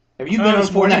 Have you been on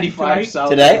this morning, 495 today? South?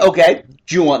 Today? Okay.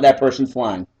 Do you want that person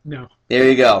flying? No. There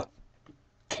you go.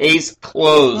 Case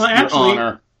closed, Well, Your actually-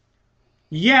 Honor.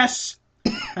 Yes,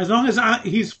 as long as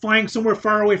he's flying somewhere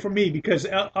far away from me, because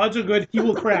odds are good he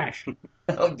will crash.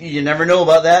 You never know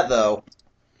about that, though.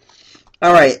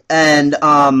 All right, and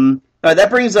that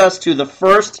brings us to the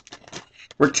first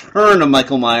return of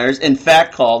Michael Myers, in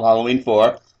fact called Halloween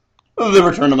 4, The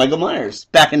Return of Michael Myers,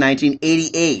 back in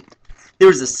 1988. There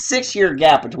was a 6-year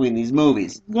gap between these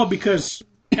movies. Well, because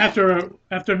after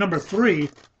number 3,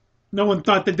 no one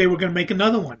thought that they were going to make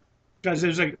another one. Because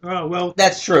there's like, oh, well,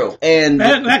 That's true. And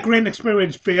that grand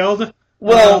experience failed.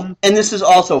 well, and this is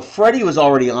also Freddy was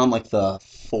already on like the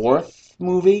 4th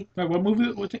movie. What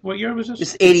movie? What year was this?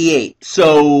 It's 88.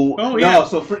 So Oh yeah, No,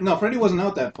 so Freddy wasn't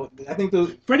out that point. I think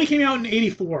the Freddy came out in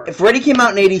 '84. Freddy came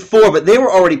out in 84, but they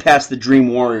were already past the Dream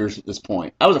Warriors at this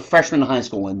point. I was a freshman in high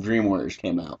school when Dream Warriors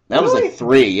came out. That was Really? like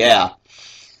 3, yeah.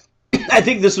 I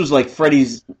think this was like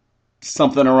Freddy's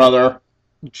something or other.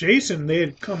 Jason, they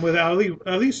had come with at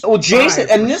least. Well, Jason,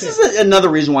 5 and or this 6. is another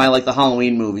reason why I like the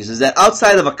Halloween movies, is that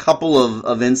outside of a couple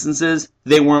of instances,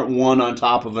 they weren't one on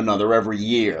top of another every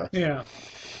year. Yeah.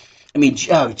 I mean,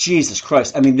 oh, Jesus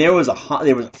Christ. I mean, there was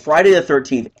Friday the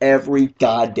 13th every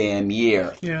goddamn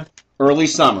year. Yeah. Early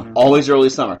summer. Always early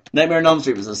summer. Nightmare on Elm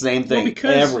Street was the same thing. Well,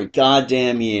 because- every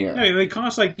goddamn year. Yeah, they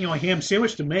cost like a ham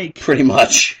sandwich to make. Pretty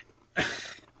much.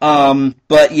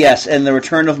 But yes, and the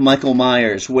return of Michael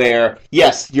Myers, where,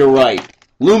 yes, you're right.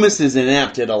 Loomis is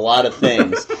inept at a lot of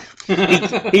things.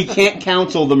 he can't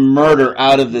counsel the murder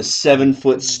out of this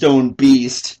 7-foot stone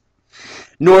beast,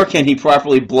 nor can he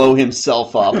properly blow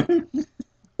himself up,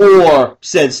 or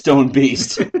said stone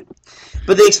beast.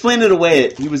 But they explained it away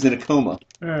that he was in a coma.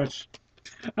 Yes.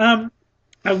 I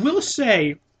will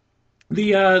say,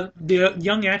 the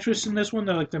young actress in this one,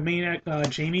 the main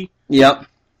Jamie, Yep.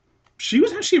 she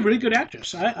was actually a really good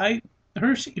actress.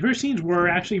 Her scenes were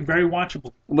actually very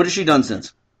watchable. What has she done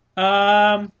since?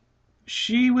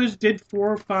 She did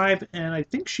 4 or 5, and I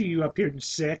think she appeared in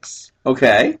 6.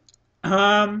 Okay.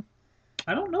 I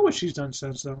don't know what she's done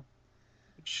since though.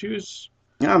 She was.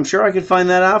 Yeah, I'm sure I could find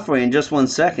that out for you in just 1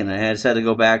 second. I just had to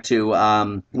go back to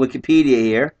Wikipedia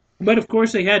here. But of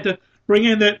course, they had to bring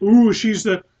in that. Ooh, she's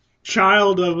the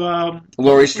child of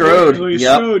Laurie Strode. Laurie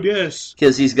Yep. Strode, yes.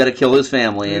 Because he's got to kill his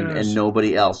family and Yes.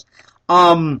 nobody else.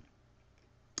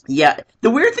 Yeah, the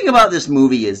weird thing about this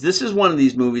movie is this is one of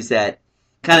these movies that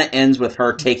kind of ends with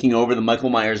her taking over the Michael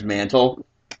Myers mantle,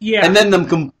 Yeah. and then them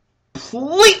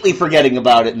completely forgetting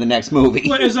about it in the next movie.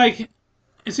 Well, it's like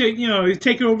you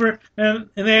take over, and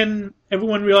then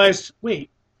everyone realized, wait,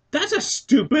 that's a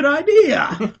stupid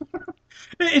idea.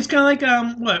 It's kind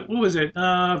of like what was it?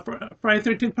 Friday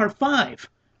 13th Part 5,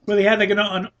 where they had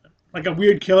like a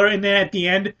weird killer, and then at the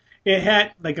end it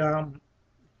had like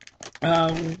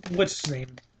what's his name?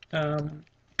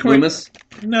 Loomis?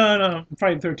 No,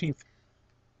 Friday the 13th.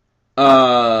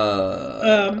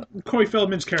 Corey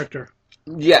Feldman's character.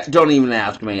 Yeah, don't even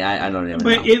ask me. I don't even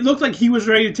But know. it looked like he was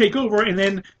ready to take over, and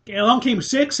then along came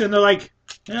 6, and they're like,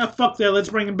 "Yeah, fuck that. Let's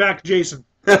bring him back, Jason."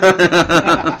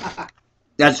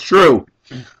 That's true.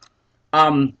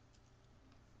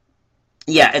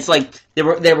 Yeah, it's like they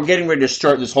were getting ready to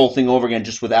start this whole thing over again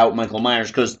just without Michael Myers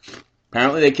because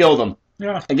apparently they killed him.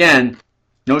 Yeah. Again,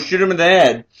 don't shoot him in the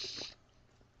head.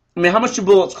 I mean, how much do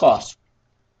bullets cost?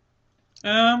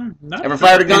 Not Ever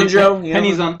fired a gun, Joe? You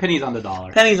Pennies know? on the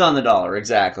dollar. Pennies on the dollar,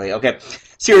 exactly. Okay.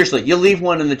 Seriously, you leave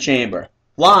one in the chamber.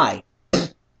 Why?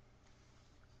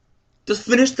 Just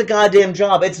finish the goddamn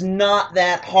job. It's not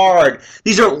that hard.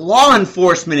 These are law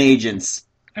enforcement agents.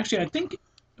 Actually, I think.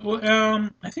 Well,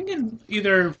 I think in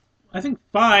either. I think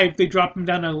 5 they dropped him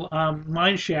down a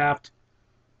mine shaft.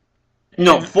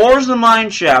 No, And- 4 is the mine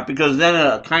shaft because then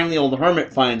a kindly old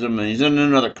hermit finds him and he's in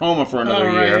another coma for another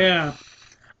Oh, right, year. yeah.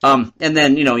 And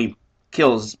then, he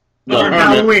kills the On hermit.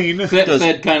 Halloween.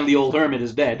 Said kindly old hermit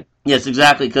is dead. Yes,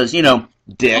 exactly, because,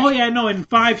 dick. Oh yeah, no. In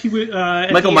 5 he was.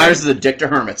 Michael Myers is a dick to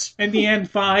hermits. In the end,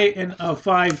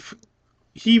 5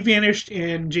 he vanished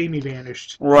and Jamie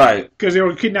vanished Right. because they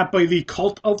were kidnapped by the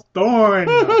Cult of Thorn.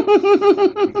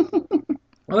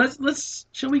 Well, let's.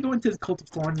 Shall we go into the Cult of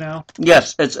Thorn now?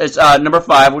 Yes, it's number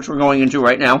 5, which we're going into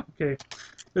right now. Okay.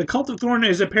 The Cult of Thorn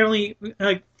is apparently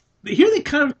here they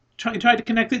kind of try to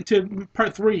connect it to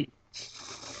part 3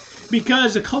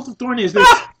 because the Cult of Thorn is this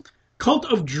cult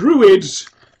of druids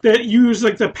that use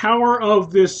like the power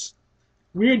of this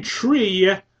weird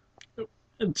tree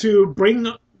to bring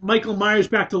Michael Myers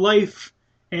back to life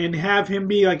and have him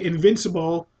be like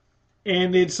invincible.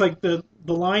 And it's like the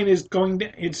line is going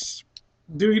to, it's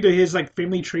due to his like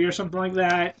family tree or something like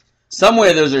that.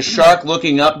 Somewhere there's a shark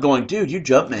looking up going, dude, you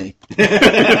jumped me.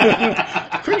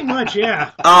 Pretty much,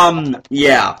 yeah.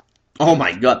 Yeah. Oh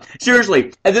my god.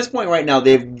 Seriously, at this point right now,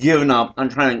 they've given up on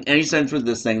trying any sense with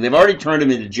this thing. They've already turned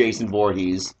him into Jason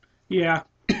Voorhees. Yeah.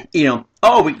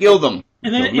 Oh, we killed him.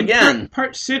 And then Killed him in again.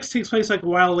 part 6 takes place like a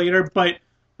while later, but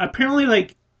apparently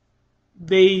like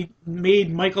they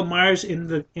made Michael Myers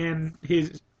and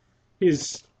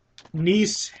his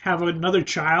niece have another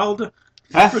child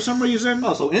for some reason.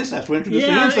 Oh, so incest. We're introducing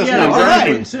Yeah, incest yeah, now. All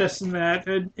exactly. right. incest and that,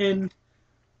 and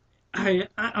I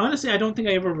honestly I don't think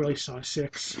I ever really saw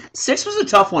 6. 6 was a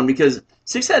tough one because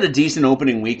 6 had a decent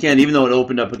opening weekend, even though it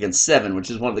opened up against 7, which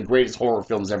is one of the greatest horror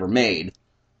films ever made.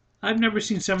 I've never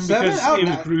seen 7 7? because I it was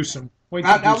don't know. gruesome. Way too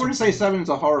I gruesome. wouldn't say 7's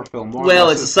a horror film. More or Well,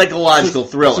 less it's a psychological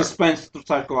thriller. Suspense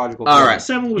psychological All thriller. right.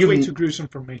 7 was You way can- too gruesome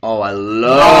for me. Oh, I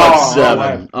love 7.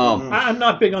 right. Oh. I'm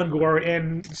not big on gore,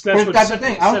 and that's But what that's the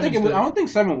thing. I don't 7's think good. I don't think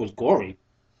 7 was gory.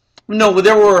 No, but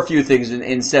there were a few things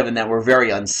in 7 that were very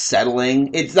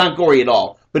unsettling. It's not gory at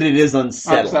all, but it is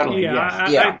unsettling. Unsettling. Yeah,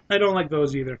 Yes. Yeah. I don't like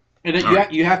those either. And then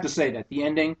you have to say that the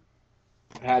ending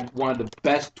had one of the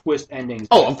best twist endings.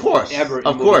 Oh, of course. Ever. in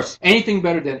Of movies. course. Anything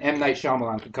better than M. Night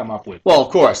Shyamalan could come up with. Well, of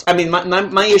course. I mean,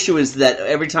 my issue is that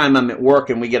every time I'm at work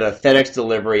and we get a FedEx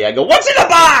delivery, I go, "What's in the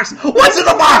box? What's in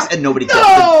the box?" And nobody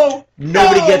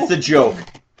gets the joke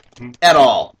at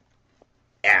all.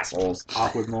 Assholes.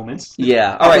 Awkward moments.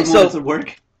 Yeah. All right. Awkward moments So at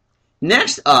work.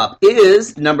 next up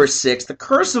is number 6, The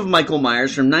Curse of Michael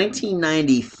Myers from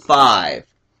 1995.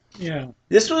 Yeah.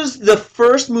 This was the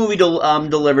first movie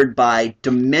delivered by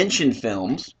Dimension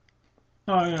Films,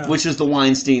 Oh yeah. which is the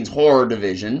Weinstein's horror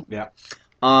division. Yeah.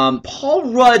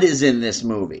 Paul Rudd is in this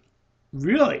movie.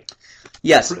 Really?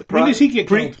 Yes. When does he get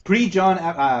killed? Pre-John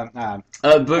But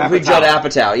Judd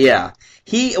Apatow, yeah.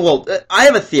 I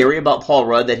have a theory about Paul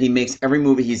Rudd that he makes every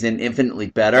movie he's in infinitely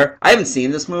better. I haven't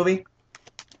seen this movie,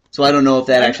 so I don't know if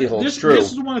that actually holds true.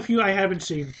 This is one of few I haven't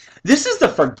seen. This is the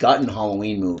forgotten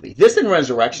Halloween movie. This and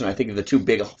Resurrection, I think, are the two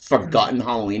big forgotten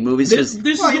Halloween movies. This, 'Cause-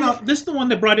 this, Well, is you the, know- one- this is the one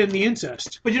that brought in the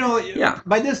incest. But Yeah.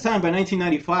 by this time, by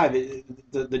 1995,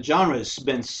 the genre has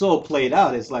been so played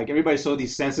out. It's like everybody's so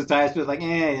desensitized. It's like,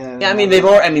 yeah, I mean, they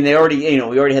already, we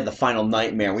already had the Final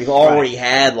Nightmare. We've already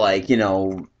had,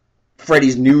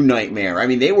 Freddy's New Nightmare. I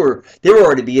mean, they were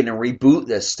already beginning to reboot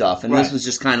this stuff, and this Right. was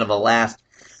just kind of a last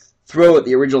throw at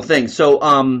the original thing. So,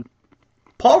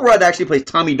 Paul Rudd actually plays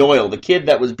Tommy Doyle, the kid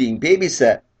that was being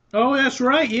babysat, Oh, that's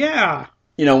right. Yeah.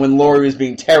 when Laurie was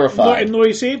being terrified. And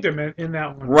Lloyd saved him in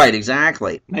that one. Right,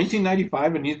 exactly.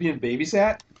 1995, and he's being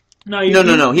babysat. No.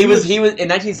 He was in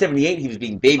 1978. He was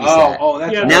being babysat. Oh,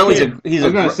 that's Yeah, right. now okay. he's I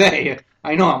was a gonna say,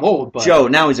 I know I'm old, but Joe.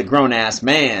 Now he's a grown ass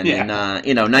man Yeah.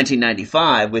 in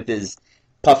 1995 with his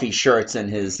puffy shirts and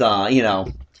his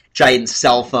giant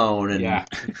cell phone and yeah.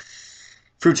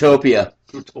 Fruitopia.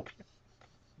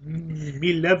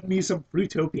 Me love me some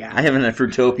Fruitopia. I haven't had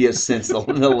Fruitopia since the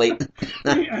late.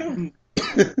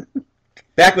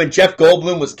 Back when Jeff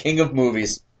Goldblum was king of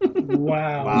movies.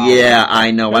 Wow. Wow. Yeah,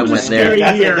 I know. I was a went there.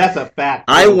 scary- year. That's a fact.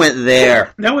 I went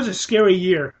there. That was a scary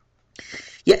year.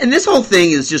 Yeah, and this whole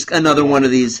thing is just another one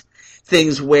of these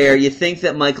things where you think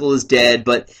that Michael is dead,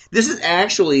 but this is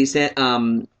actually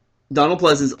Donald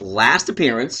Pleasance's last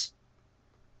appearance.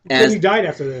 Because he died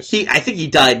after this. I think he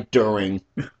died during.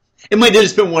 It might have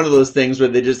just been one of those things where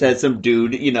they just had some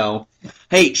dude,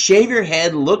 hey, shave your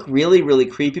head, look really, really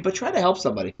creepy, but try to help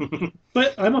somebody.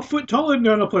 But I'm a foot taller than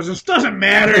Donald Pleasance. Doesn't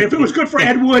matter. If it was good for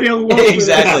Ed Wood, it'll work.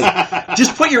 Exactly.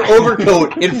 Just put your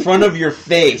overcoat in front of your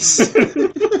face.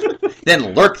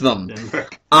 Then lurk them.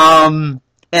 And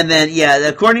then,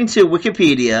 according to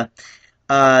Wikipedia,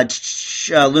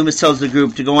 Loomis tells the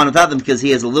group to go on without them because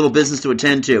he has a little business to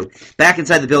attend to. Back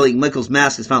inside the building, Michael's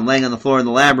mask is found laying on the floor in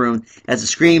the lab room as the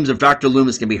screams of Dr.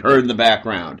 Loomis can be heard in the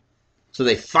background. So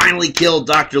they finally killed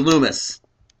Dr. Loomis.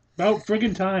 About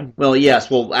friggin' time. Well, yes.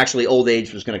 Well, actually, old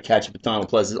age was going to catch up with Donald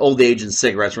Pleasance. Old age and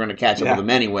cigarettes were going to catch up with him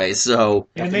anyway, so...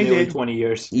 And they nearly did. 20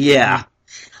 years. Yeah.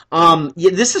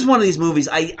 This is one of these movies,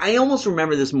 I almost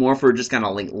remember this more for just kind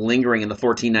of like lingering in the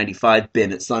 1495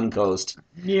 bin at Suncoast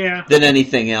Yeah. than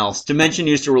anything else. Dimension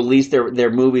used to release their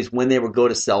movies when they would go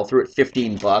to sell through at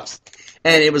 $15.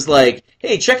 And it was like,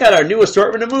 hey, check out our new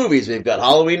assortment of movies. We've got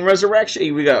Halloween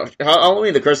Resurrection. We got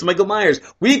Halloween, The Curse of Michael Myers.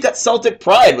 We've got Celtic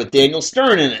Pride with Daniel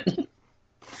Stern in it.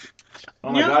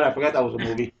 Oh my God, I forgot that was a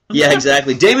movie. Yeah,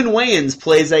 exactly. Damon Wayans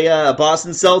plays a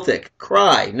Boston Celtic.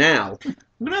 Cry now. I'm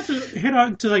gonna have to head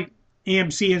on to like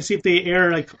AMC and see if they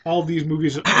air like all these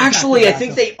movies. Actually, I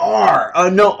think they are.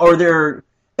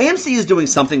 AMC is doing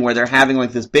something where they're having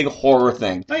like this big horror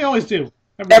thing. They always do.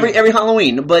 Every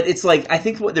Halloween, but it's like I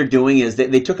think what they're doing is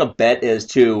they took a bet as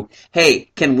to,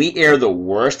 hey, can we air the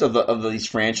worst of these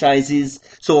franchises?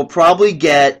 So we'll probably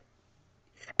get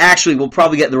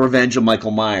The Revenge of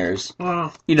Michael Myers. Oh.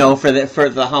 For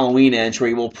the Halloween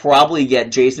entry, we'll probably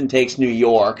get Jason Takes New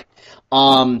York.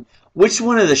 Which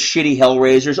one of the shitty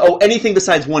Hellraisers? Oh, anything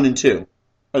besides 1 and 2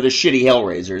 are the shitty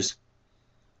Hellraisers.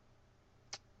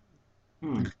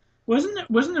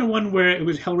 Wasn't there one where it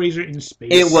was Hellraiser in space?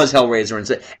 It was Hellraiser in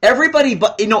space. Everybody,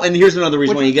 but and here's another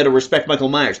reason why you got to respect Michael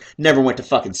Myers. Never went to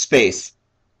fucking space.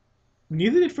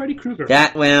 Neither did Freddy Krueger.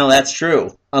 That's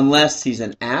true. Unless he's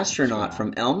an astronaut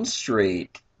from Elm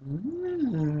Street.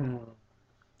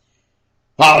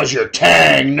 How's your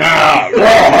tang now?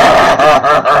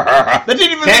 That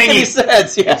didn't even make any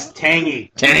sense. Yeah. It's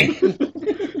tangy. Tang.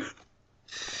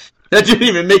 That didn't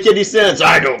even make any sense.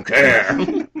 I don't care.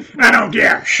 I don't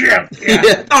care. Shit.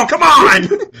 Yeah. Oh, come on.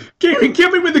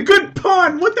 Give me with a good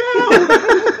pun. What the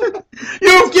hell?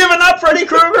 You've given up, Freddy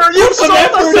Krueger. You've sold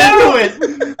us out.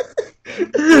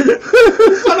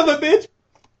 Son of a bitch.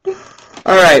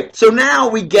 All right. So now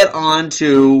we get on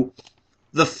to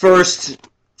the first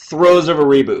throes of a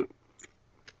reboot.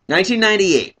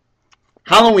 1998.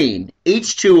 Halloween.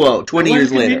 H2O. 20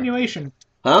 years later. Continuation.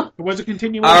 Huh? It was a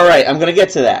continuation. All right. I'm going to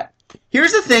get to that.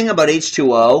 Here's the thing about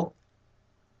H2O.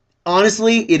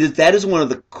 Honestly, that is one of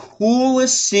the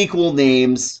coolest sequel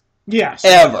names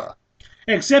ever.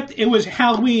 Except it was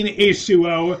Halloween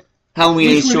H2O.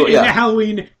 Halloween H2O, yeah.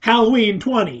 Halloween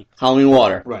 20. Halloween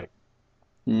Water. Right.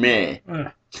 Meh.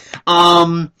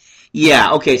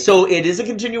 Yeah, okay, so it is a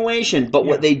continuation, but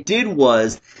what they did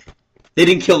was they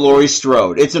didn't kill Laurie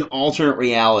Strode. It's an alternate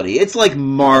reality. It's like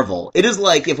Marvel. It is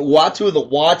like if Uatu the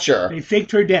Watcher... They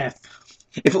faked her death.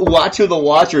 If Uatu the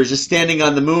Watcher is just standing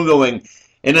on the moon going,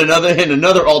 in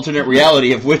another alternate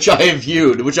reality of which I have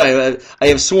viewed, which I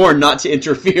have sworn not to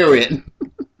interfere in.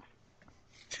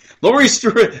 Laurie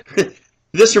Strode...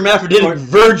 This hermaphroditic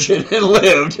virgin and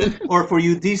lived. Or for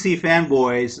you DC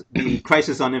fanboys, the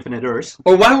Crisis on Infinite Earths.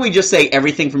 Or why don't we just say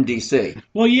everything from DC?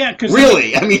 Well, yeah, because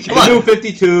really, I mean, come on. New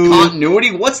 52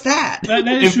 continuity. What's that? That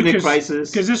is Infinite true, Crisis.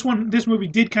 Because this movie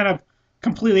did kind of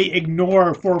completely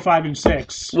ignore 4, 5, and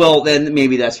 6. Well, then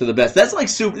maybe that's for the best. That's like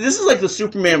This is like the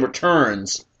Superman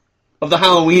Returns of the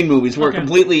Halloween movies, where it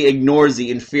completely ignores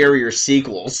the inferior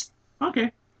sequels.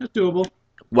 Okay, that's doable.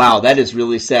 Wow, that is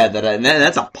really sad.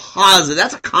 That's a positive.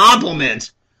 That's a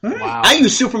compliment. Wow. I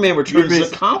use Superman Returns as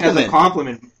a compliment. As a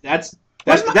compliment.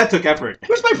 That took effort.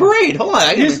 Where's my parade? Hold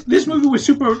on. This movie was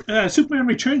Superman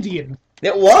Returnsian.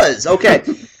 It was. Okay.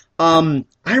 I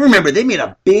remember they made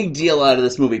a big deal out of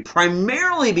this movie,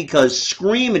 primarily because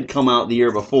Scream had come out the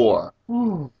year before.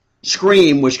 Ooh.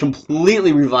 Scream, which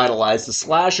completely revitalized the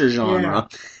slasher genre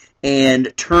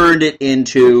and turned it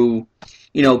into...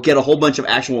 get a whole bunch of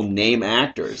actual name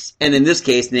actors. And in this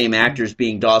case, name actors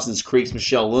being Dawson's Creek's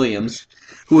Michelle Williams,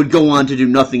 who would go on to do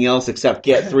nothing else except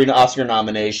get 3 Oscar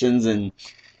nominations and,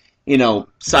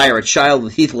 sire a child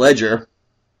with Heath Ledger.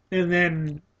 And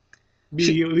then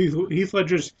Heath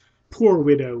Ledger's poor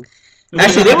widow.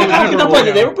 Actually,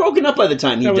 they were broken up by the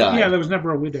time he died. Yeah, there was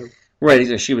never a widow.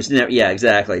 Right, she was never. Yeah,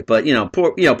 exactly. But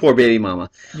poor baby mama.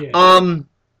 Yeah.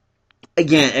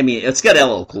 Again, I mean, it's got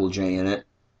LL Cool J in it.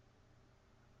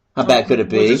 How bad could it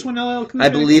be? Was this one LL Cool J? I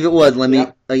believe it was. Let me.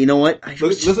 You know what?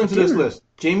 Listen to this list: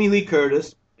 Jamie Lee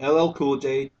Curtis, LL Cool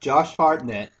J, Josh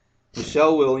Hartnett,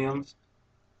 Michelle Williams,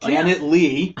 yeah. Janet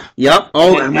Leigh, Yep.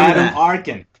 Oh, I and remember Adam that.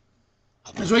 Arkin.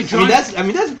 That's right. I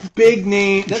mean that's big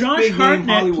name. That's Josh big name Hartnett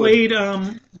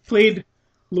Hollywood. played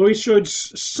Laurie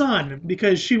Strode's son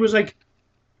because she was like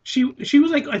she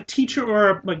was like a teacher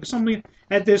or like something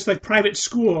at this like private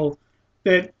school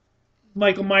that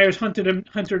Michael Myers hunted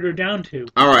her down to.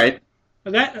 All right.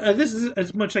 That this is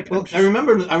as much like Well, I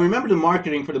remember the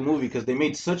marketing for the movie because they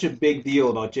made such a big deal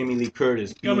about Jamie Lee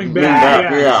Curtis Coming being back,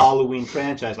 in the yeah. Halloween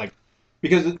franchise, like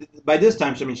because by this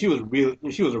time, I mean she was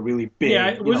a really big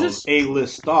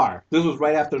A-list star. This was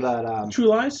right after that. True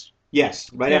Lies.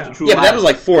 Yes, right Yeah. after True Yeah, but Lies. that was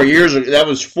like 4 years. That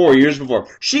was 4 years before.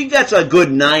 She gets a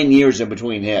good 9 years in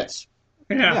between hits.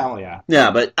 Yeah.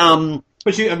 Yeah, but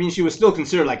But she was still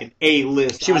considered like an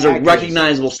A-list. she was a actress.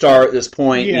 recognizable star at this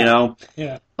point. Yeah. You know.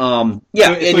 Yeah.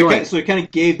 Yeah. and you're right. So it kind of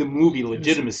gave the movie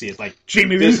legitimacy. It's like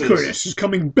Jamie Lee Curtis is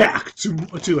coming back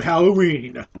to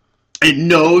Halloween. And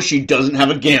no, she doesn't have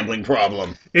a gambling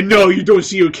problem. And no, you don't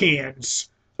see her cans.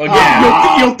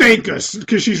 Again. You'll thank us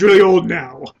because she's really old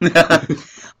now.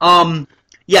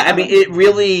 Yeah, I mean, it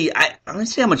really. I don't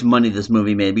see how much money this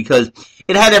movie made because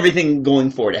it had everything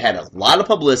going for it. It had a lot of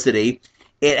publicity.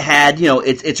 It had,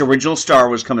 its original star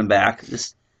was coming back. Can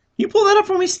you pull that up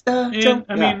for me, Joe?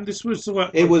 I mean, this was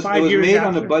what it was 5 years made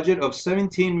after. on a budget of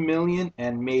 $17 million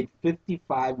and made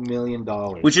 $55 million.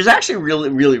 Which is actually really,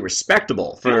 really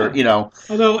respectable for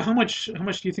Although, how much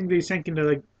do you think they sank into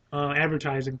like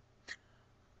advertising?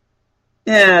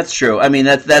 Yeah, that's true. I mean,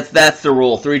 that's the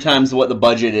rule. 3 times what the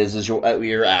budget is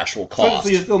your actual cost. So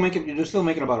you're still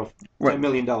making about a $10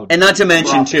 million. And not to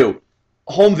mention profit. too,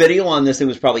 home video on this thing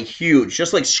was probably huge,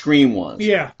 just like Scream was.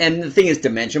 Yeah. And the thing is,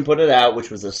 Dimension put it out, which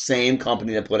was the same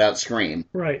company that put out Scream.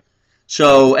 Right.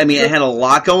 So, I mean, it had a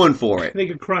lot going for it. They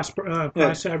could cross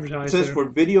advertise. It says there. for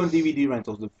video and DVD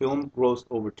rentals, the film grossed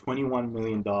over $21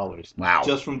 million. Wow.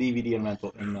 Just from DVD and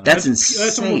rental. That's That's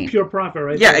insane. almost pure profit,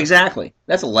 right? Yeah, there. exactly.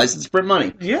 That's a license to print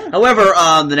money. Yeah. However,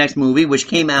 the next movie, which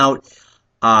came out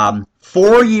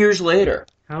 4 years later.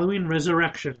 Halloween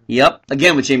Resurrection. Yep.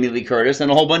 Again, with Jamie Lee Curtis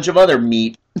and a whole bunch of other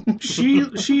meat. She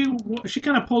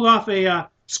kind of pulled off a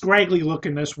scraggly look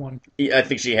in this one. I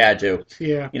think she had to.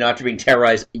 Yeah. After being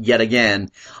terrorized yet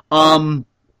again. I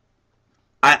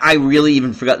really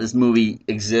even forgot this movie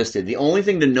existed. The only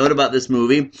thing to note about this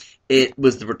movie, it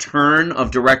was the return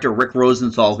of director Rick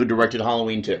Rosenthal, who directed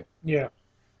Halloween 2. Yeah.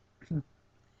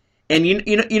 And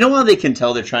you know how they can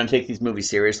tell they're trying to take these movies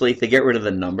seriously? They get rid of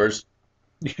the numbers.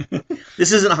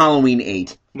 This isn't Halloween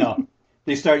 8. No.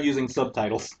 They start using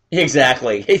subtitles.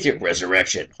 Exactly. It's your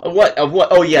resurrection. Of what?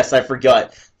 Oh, yes, I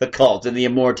forgot. The cult and the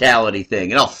immortality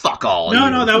thing. And fuck all.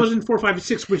 No, that was in 4, 5, and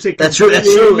 6, which they That's true.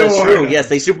 That's true. Yes,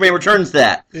 Superman Returns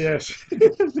that. Yes.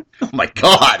 Oh my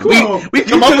God. Cool. We've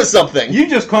come up with something. You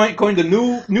just coined a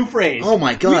new phrase. Oh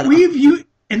my God. We've used,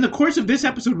 in the course of this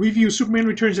episode, we've used Superman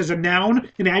Returns as a noun,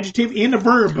 an adjective, and a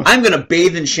verb. I'm gonna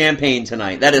bathe in champagne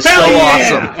tonight. That is Hell so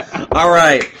yeah! awesome. All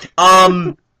right.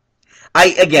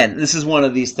 This is one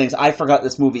of these things. I forgot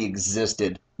this movie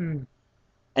existed. And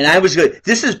I was good.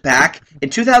 This is back in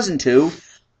 2002.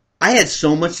 I had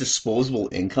so much disposable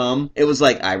income. It was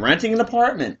like I'm renting an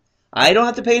apartment. I don't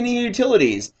have to pay any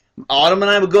utilities. Autumn and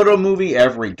I would go to a movie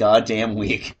every goddamn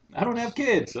week. I don't have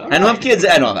kids. I don't have kids.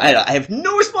 I have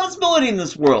no responsibility in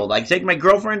this world. I take my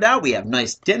girlfriend out. We have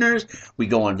nice dinners. We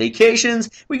go on vacations.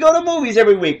 We go to movies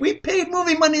every week. We paid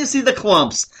movie money to see the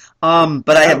Clumps. But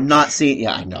I have not seen.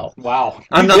 Yeah, I know. Wow.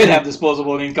 I'm You not did gonna- have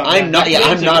disposable income. I'm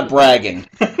not bragging.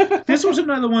 This was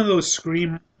another one of those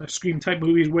Scream type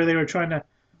movies where they were trying to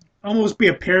almost be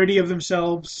a parody of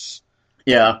themselves.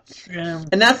 Yeah. Yeah.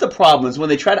 And that's the problem is when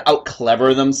they try to out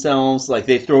clever themselves, like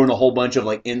they throw in a whole bunch of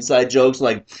like inside jokes,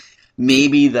 like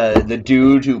maybe the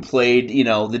dude who played,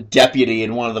 the deputy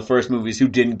in one of the first movies who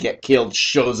didn't get killed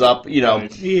shows up,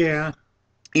 Yeah.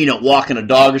 Walking a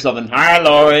dog or something. Hi,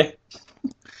 Laurie.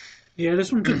 Yeah,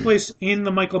 this one took place in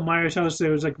the Michael Myers house.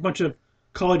 There was like a bunch of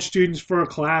college students for a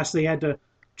class. They had to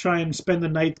try and spend the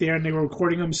night there, and they were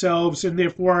recording themselves, and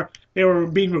therefore they were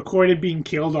being recorded, being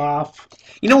killed off.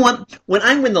 You know what? When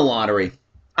I win the lottery,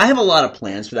 I have a lot of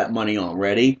plans for that money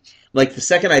already. Like, the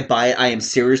second I buy it, I am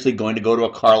seriously going to go to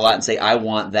a car lot and say, I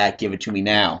want that, give it to me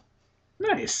now.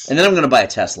 Nice. And then I'm going to buy a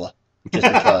Tesla, just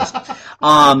because.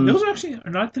 Those actually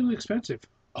are not too expensive.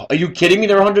 Are you kidding me?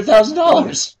 They're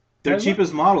 $100,000. Their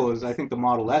cheapest model is, I think, the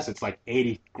Model S. It's like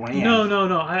 $80,000.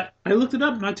 No. I looked it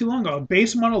up not too long ago. A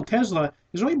base model Tesla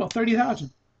is only about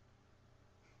 $30,000.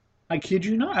 I kid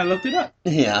you not. I looked it up.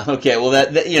 Yeah. Okay. Well,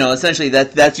 that essentially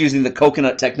that's using the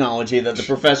coconut technology that the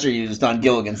professor used on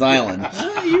Gilligan's Island.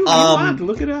 You want to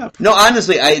look it up. No,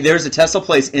 honestly, there's a Tesla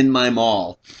place in my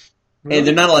mall. Really? And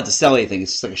they're not allowed to sell anything.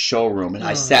 It's just like a showroom. And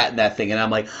I sat in that thing, and I'm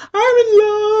like, I'm in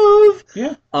love.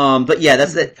 Yeah. But yeah,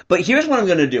 that's it. But here's what I'm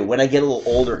going to do when I get a little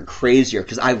older and crazier,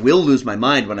 because I will lose my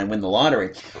mind when I win the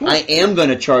lottery. Cool. I am going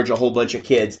to charge a whole bunch of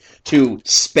kids to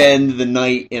spend the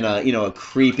night in a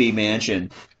creepy mansion.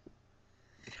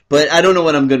 But I don't know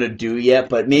what I'm going to do yet.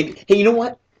 But maybe, hey, you know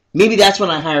what? Maybe that's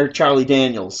when I hire Charlie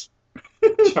Daniels.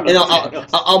 And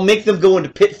I'll make them go into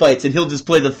pit fights, and he'll just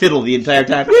play the fiddle the entire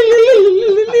time.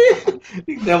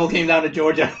 The devil came down to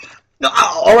Georgia. No,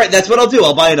 all right, that's what I'll do.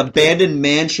 I'll buy an abandoned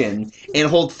mansion and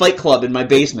hold Fight Club in my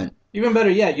basement. Even better,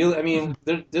 yeah.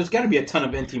 There's got to be a ton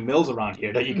of empty mills around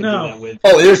here that you can do that with.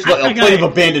 Oh, there's plenty of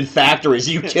abandoned factories.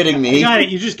 Are you kidding me? I got it.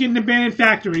 You just get an abandoned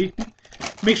factory,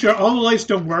 make sure all the lights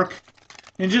don't work,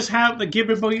 and just give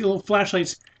everybody little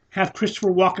flashlights. Have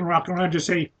Christopher Walken rock around, just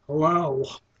say hello.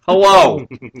 Hello.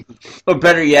 Or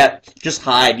better yet, just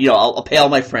hide. I'll pay all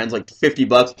my friends like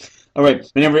 $50. All right,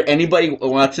 whenever anybody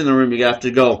walks in the room, you have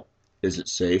to go, is it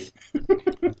safe?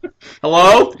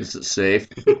 Hello? Is it safe?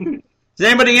 Is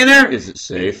anybody in there? Is it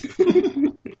safe?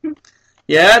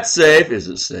 Yeah, it's safe. Is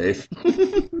it safe?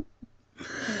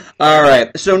 All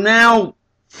right, so now,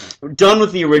 we're done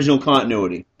with the original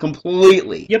continuity.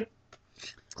 Completely. Yep.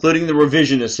 Including the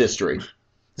revisionist history.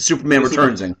 The Superman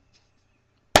Returns-ing.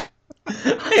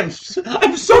 I'm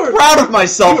so proud of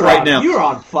myself right now. You're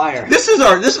on fire. This is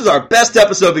our best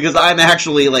episode because I'm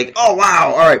actually like, oh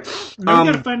wow, all right. Now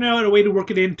we gotta find out a way to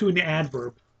work it into an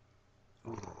adverb.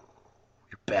 You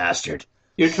bastard!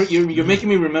 You're making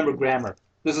me remember grammar.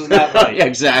 This is not right. Yeah,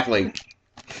 exactly.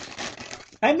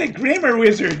 I'm the grammar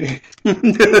wizard.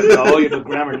 No, you're the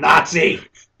grammar Nazi.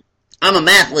 I'm a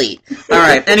mathlete. All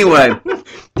right. Anyway,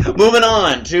 moving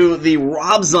on to the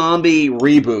Rob Zombie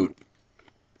reboot.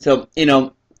 So,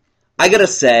 I gotta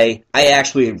say, I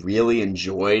actually really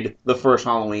enjoyed the first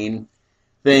Halloween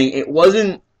thing. It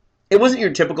wasn't your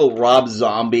typical Rob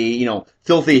Zombie,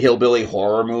 filthy hillbilly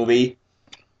horror movie,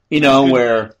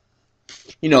 where,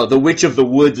 the Witch of the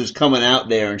Woods is coming out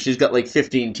there, and she's got like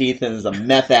 15 teeth and is a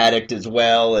meth addict as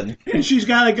well, and she's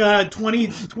got like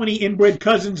 20 inbred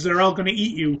cousins that are all gonna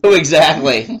eat you. Oh,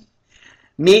 exactly.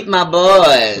 Meet my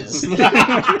boys.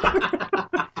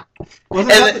 Wasn't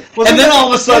that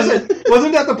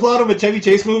the plot of a Chevy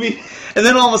Chase movie? And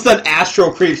then all of a sudden,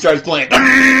 Astro Creep starts playing.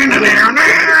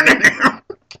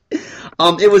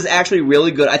 It was actually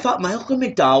really good. I thought Malcolm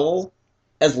McDowell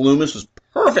as Loomis was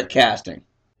perfect casting.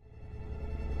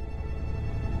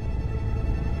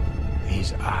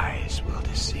 These eyes will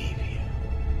deceive you.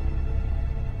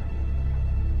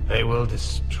 They will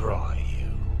destroy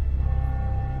you.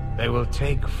 They will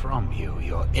take from you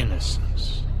your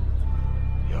innocence,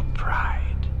 your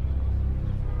pride,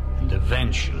 and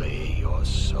eventually your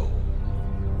soul.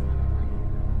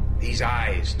 These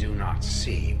eyes do not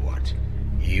see what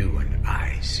you and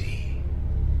I see.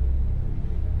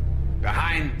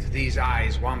 Behind these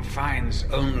eyes one finds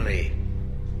only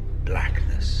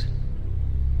blackness,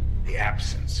 the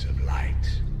absence of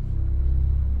light.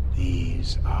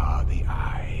 These are the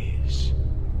eyes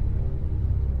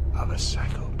of a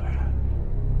psychopath.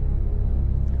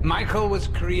 Michael was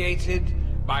created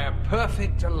by a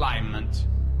perfect alignment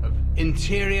of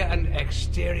interior and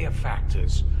exterior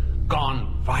factors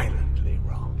gone violently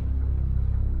wrong.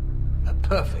 A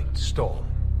perfect storm,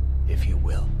 if you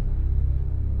will.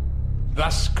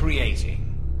 Thus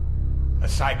creating a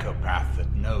psychopath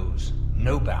that knows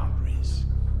no boundaries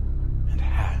and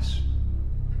has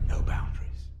no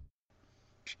boundaries.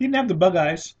 He didn't have the bug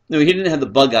eyes. No, he didn't have the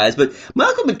bug eyes, but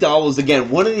Malcolm McDowell was, again,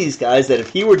 one of these guys that if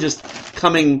he were just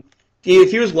coming...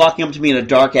 If he was walking up to me in a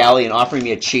dark alley and offering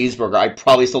me a cheeseburger, I'd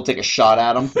probably still take a shot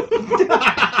at him.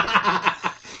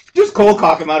 Just cold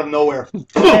cock him out of nowhere.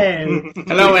 Hey.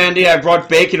 Hello, Andy. I brought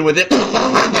bacon with it.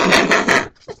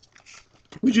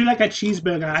 Would you like a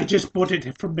cheeseburger? I just bought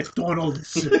it from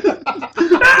McDonald's.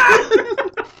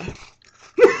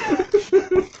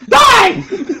 Die!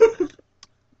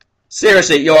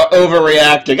 Seriously, you're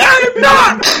overreacting. I'm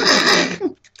not!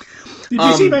 Did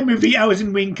you see my movie? I was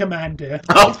in Wing Commander.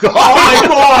 Oh, God! Oh, my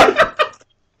God!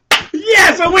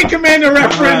 Yes, a Wing Commander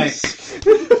reference!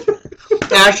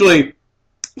 Right. Actually,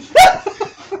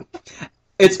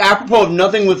 it's apropos of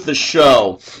nothing with the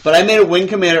show, but I made a Wing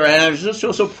Commander, and I was just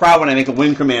so proud when I make a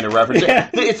Wing Commander reference. Yeah.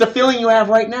 It's a feeling you have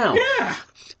right now. Yeah.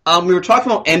 We were talking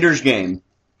about Ender's Game.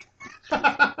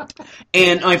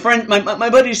 And my friend, my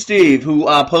buddy Steve, who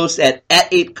posts at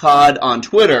 8cod on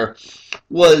Twitter,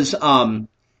 was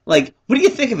Like, what do you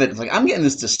think of it? It's like, I'm getting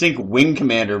this distinct Wing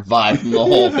Commander vibe from the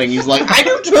whole thing. He's like, I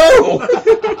do too!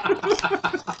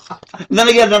 And then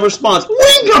I get another response,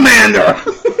 Wing Commander!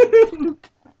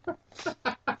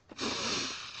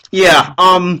 Yeah,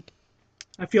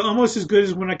 I feel almost as good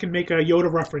as when I can make a Yoda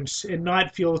reference and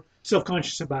not feel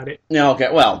self-conscious about it. no, okay,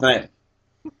 well,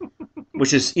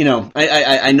 which is, you know,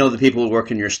 I know the people who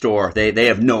work in your store, they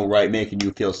have no right making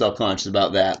you feel self-conscious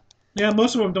about that. Yeah,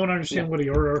 most of them don't understand what a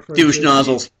Yoda reference Douche is.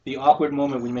 nozzles. The awkward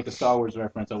moment when you make a Star Wars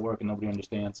reference at work and nobody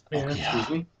understands. Yeah. Excuse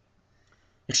me?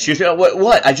 Excuse me,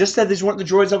 what? I just said these weren't the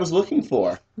droids I was looking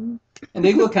for. And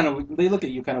they look at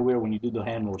you kind of weird when you do the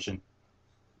hand motion.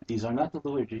 These are not the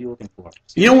droids you're looking for.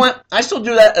 You know what? I still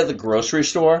do that at the grocery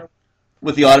store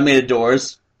with the automated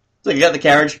doors. It's like, you got the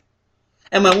carriage?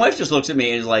 And my wife just looks at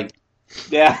me and is like,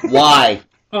 Yeah. why?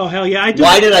 Oh, hell yeah, I do.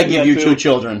 Why did I give you too. 2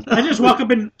 children? I just walk up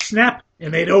and snap,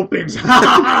 and it opens.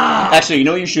 Actually, you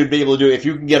know what you should be able to do? If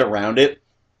you can get around it,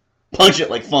 punch it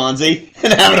like Fonzie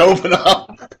and have it open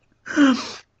up.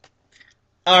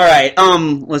 All right,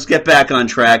 let's get back on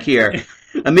track here.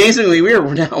 Amazingly, we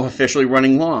are now officially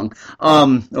running long.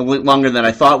 Longer than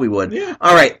I thought we would. Yeah.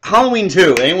 All right, Halloween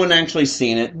 2. Anyone actually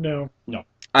seen it? No.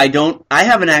 I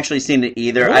haven't actually seen it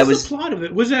either. What was the plot of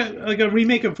it? Was that like a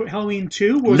remake of Halloween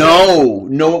 2? No,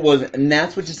 it wasn't. And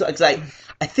that's what just, cause I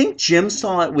think Jim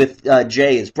saw it with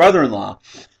Jay, his brother-in-law,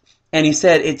 and he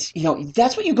said it's, you know,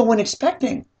 that's what you go in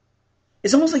expecting.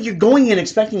 It's almost like you're going in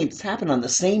expecting it to happen on the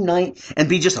same night and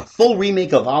be just a full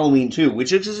remake of Halloween 2,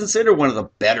 which is considered one of the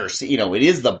better, you know, it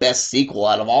is the best sequel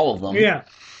out of all of them. Yeah.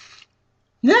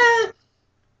 Nah.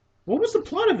 What was the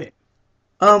plot of it?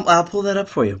 I'll pull that up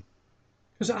for you.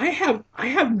 Because I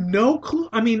have no clue.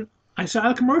 I mean, I saw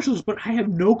the commercials, but I have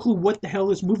no clue what the hell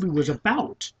this movie was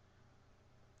about.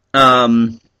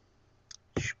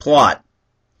 Plot.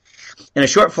 In a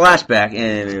short flashback,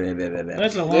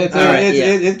 That's a long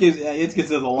It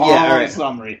gets a long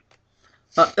summary.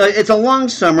 it's a long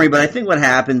summary, but I think what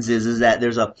happens is that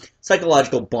there's a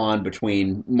psychological bond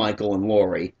between Michael and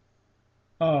Laurie,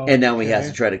 and now he has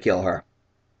to try to kill her.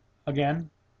 Again?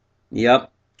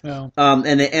 Yep. No.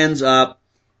 And it ends up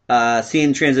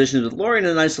scene transitions with Laurie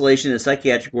in isolation in a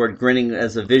psychiatric ward, grinning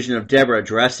as a vision of Deborah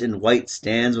dressed in white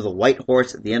stands with a white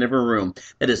horse at the end of her room.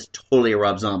 That is totally a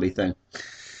Rob Zombie thing.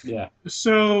 Yeah.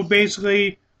 So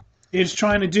basically, it's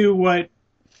trying to do what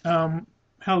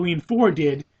Halloween 4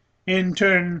 did and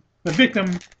turn the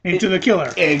victim into the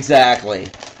killer. Exactly.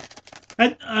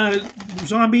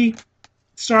 Zombie,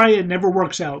 sorry, it never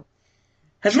works out.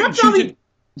 Has Rob Zombie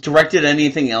directed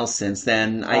anything else since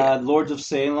then? Lords of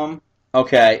Salem.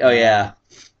 Okay. Oh yeah.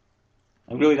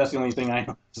 And really, that's the only thing I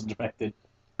know he's directed.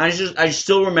 I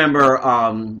still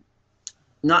remember.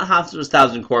 Not House of a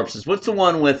Thousand Corpses. What's the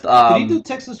one with? Did he do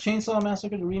Texas Chainsaw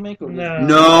Massacre, the remake? Or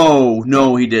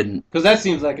No, he didn't. Because that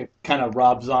seems like a kind of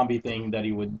Rob Zombie thing that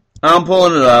he would. I'm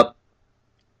pulling it up.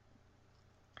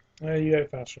 You got it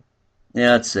faster.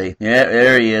 Yeah, let's see. Yeah,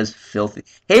 there he is. Filthy.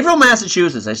 Haverhill,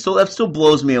 Massachusetts. That still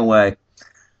blows me away.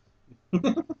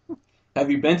 Have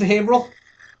you been to Haverhill?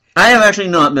 I have actually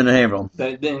not been to Haverhill.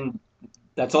 Then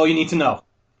that's all you need to know.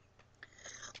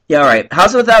 Yeah, all right.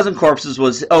 House of a Thousand Corpses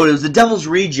was... Oh, it was The Devil's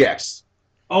Rejects.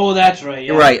 Oh, that's right.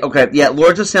 Yeah. You're right. Okay. Yeah,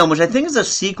 Lords of Salem, which I think is a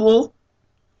sequel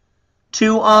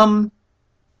to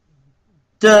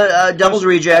Devil's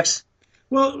Rejects.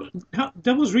 Well,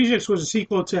 Devil's Rejects was a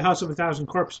sequel to House of a Thousand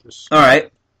Corpses. All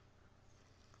right.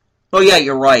 Oh, yeah,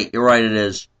 you're right. You're right, it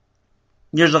is.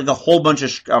 There's like a whole bunch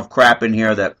of crap in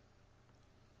here that...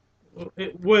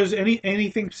 It was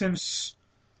anything since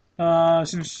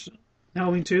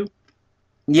Halloween 2?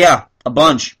 Yeah, a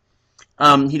bunch.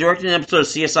 He directed an episode of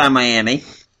CSI Miami.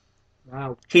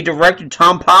 Wow. He directed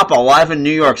Tom Papa live in New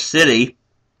York City.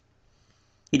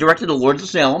 He directed The Lords of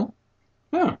Salem.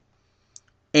 Huh.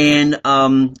 And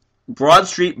Broad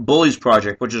Street Bullies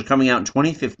Project, which is coming out in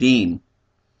 2015.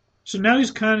 So now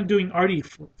he's kind of doing arty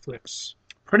flicks.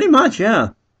 Pretty much, yeah.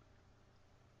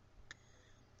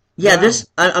 Yeah, Wow.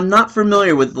 I'm not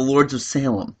familiar with The Lords of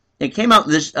Salem. It came out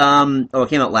it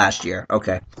came out last year.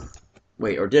 Okay.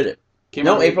 Wait, or did it?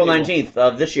 No, April 19th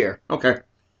of this year. Okay.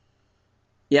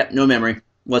 Yep, no memory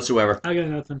whatsoever. I got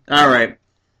nothing. All right. It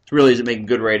really isn't making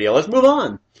good radio. Let's move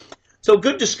on. So,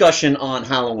 good discussion on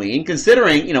Halloween,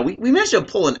 considering, you know, we managed to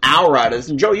pull an hour out of this.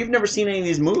 And, Joe, you've never seen any of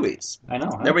these movies. I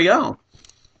know. There we go.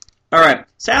 All right.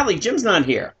 Sadly, Jim's not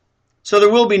here. So, there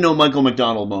will be no Michael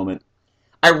McDonald moment.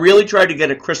 I really tried to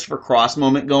get a Christopher Cross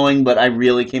moment going, but I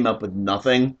really came up with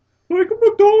nothing. Michael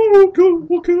McDonald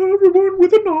will kill everyone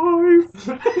with a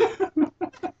knife.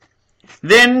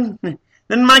 Then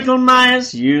Michael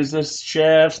Myers used the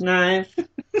chef's knife.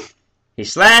 He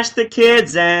slashed the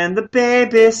kids and the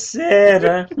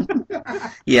babysitter.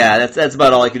 Yeah, that's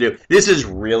about all I can do. This is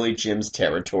really Jim's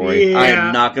territory. Yeah. I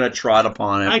am not going to trot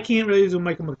upon it. I can't really do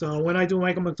Michael McDonald. When I do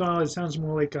Michael McDonald, it sounds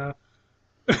more like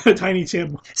Tiny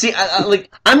Tim. See,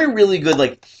 I'm a really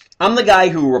good, I'm the guy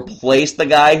who replaced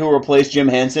Jim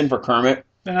Henson for Kermit.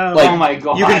 Oh my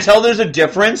God. You can tell there's a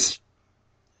difference.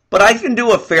 But I can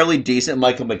do a fairly decent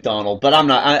Michael McDonald. But I'm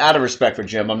not, out of respect for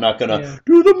Jim, I'm not going to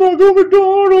do the Michael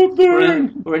McDonald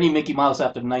thing. Or any Mickey Mouse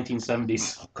after the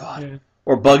 1970s. Oh, God. Yeah.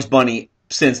 Or Bugs Bunny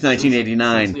since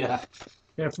 1989. Yeah.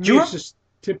 Yeah, for me, it's just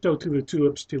Tiptoe to the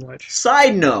Tulips too much.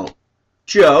 Side note,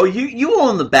 Joe, you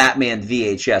owned the Batman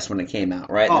VHS when it came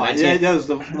out, right? Oh, yeah, that was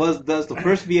the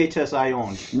first VHS I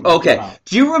owned. Okay.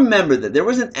 Do you remember that there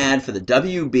was an ad for the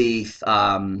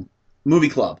WB movie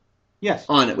club? Yes.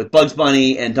 On it with Bugs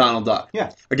Bunny and Donald Duck.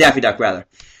 Yeah. Or Daffy Duck, rather.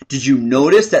 Did you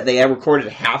notice that they had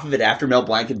recorded half of it after Mel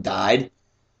Blanc had died?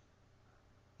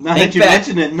 Now that you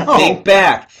mention it, no. Think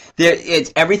back.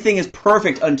 Everything is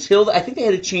perfect until I think they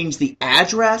had to change the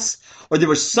address, or there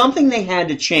was something they had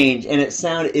to change, and it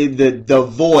sounded the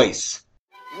voice.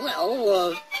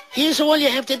 Well, here's all you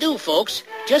have to do, folks.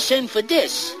 Just send for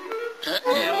this.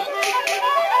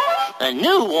 A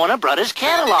new Warner Brothers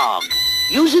catalog.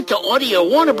 Use it to order your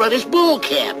Warner Brothers ball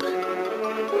cap.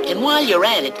 And while you're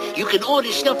at it, you can order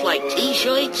stuff like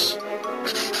T-shirts,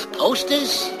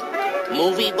 posters,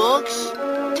 movie books,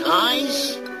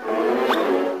 ties.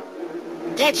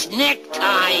 That's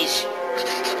neckties.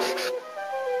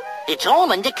 It's all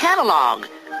in the catalog,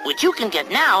 which you can get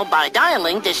now by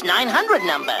dialing this 900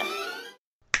 number.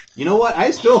 You know what?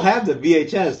 I still have the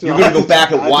VHS. So You're going to go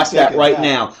back and watch that right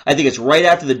now. I think it's right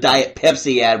after the Diet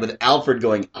Pepsi ad with Alfred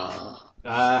going, ah.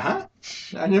 Uh-huh.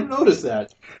 I never noticed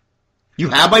that. You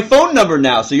have my phone number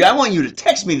now, so I want you to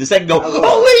text me the second go,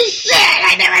 holy shit,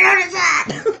 I never noticed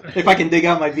that! If I can dig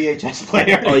out my VHS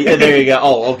player. Oh, yeah, there you go.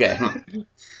 Oh, okay. Huh.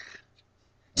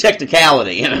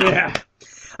 Technicality, you know. Yeah.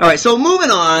 All right, so moving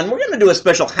on, we're going to do a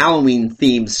special Halloween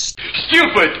theme.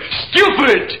 Stupid!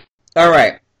 All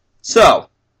right, so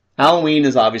Halloween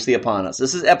is obviously upon us.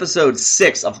 This is episode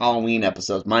 6 of Halloween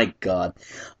episodes. My God.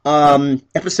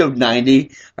 Episode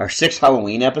 90, our 6th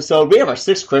Halloween episode. We have our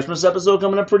 6th Christmas episode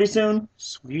coming up pretty soon.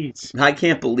 Sweet. I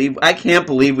can't believe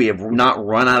we have not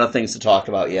run out of things to talk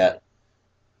about yet.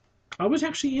 I was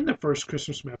actually in the first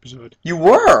Christmas episode. You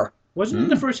were? Wasn't in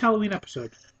the first Halloween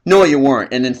episode. No, you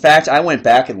weren't. And in fact, I went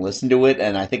back and listened to it,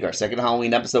 and I think our second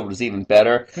Halloween episode was even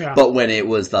better. Yeah. But when it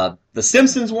was the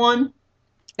Simpsons one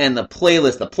and the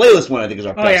playlist one I think is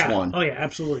our best one. Oh yeah,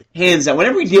 absolutely. Hands down.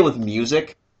 Whenever we deal with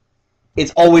music,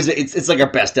 it's always it's like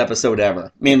our best episode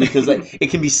ever. Mainly because it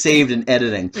can be saved in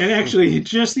editing. And actually,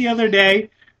 just the other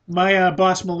day, my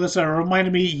boss Melissa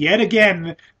reminded me yet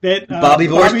again that Bobby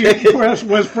Boris Pickett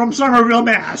was from Somerville,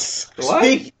 Mass.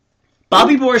 What?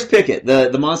 Bobby Boris Pickett,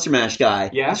 the Monster Mash guy,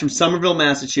 yeah, is from Somerville,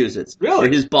 Massachusetts. Really? Where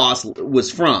his boss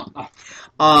was from.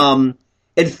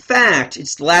 In fact,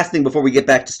 it's the last thing before we get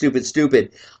back to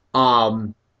Stupid.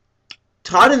 Todd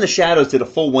in the Shadows did a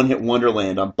full one-hit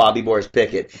wonderland on Bobby Boris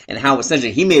Pickett, and how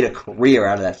essentially he made a career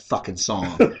out of that fucking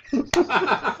song.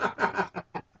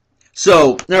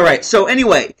 So, all right. So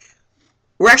anyway,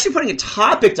 we're actually putting a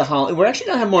topic to Halloween. We're actually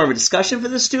going to have more of a discussion for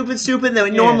this Stupid.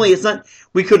 Normally, it's not.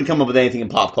 We couldn't come up with anything in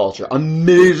pop culture.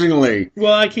 Amazingly.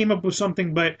 Well, I came up with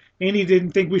something, but Andy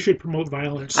didn't think we should promote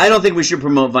violence. I don't think we should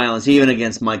promote violence, even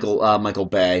against Michael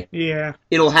Bay. Yeah.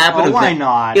 It'll happen. Why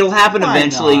not? It'll happen Why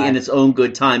eventually not? in its own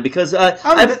good time, because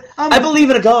I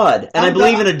believe in a God, and I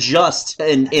believe in a just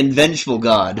and vengeful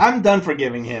God. I'm done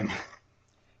forgiving him.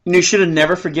 You should have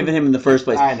never forgiven him in the first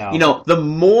place. I know. You know, the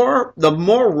more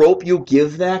rope you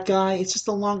give that guy, it's just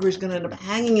the longer he's going to end up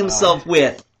hanging himself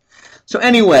with. So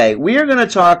anyway, we are going to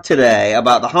talk today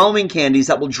about the Halloween candies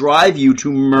that will drive you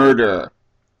to murder.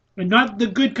 And not the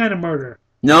good kind of murder.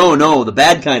 No, the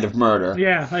bad kind of murder.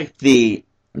 Yeah, like the.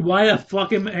 Why the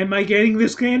fuck am I getting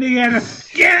this candy? And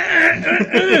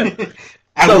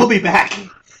I will be back.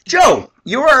 Joe,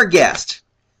 you're our guest.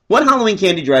 What Halloween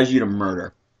candy drives you to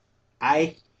murder?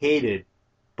 I hated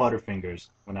Butterfingers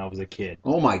when I was a kid.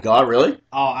 Oh my God, really?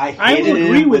 Oh, I hated would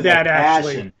agree it with that, a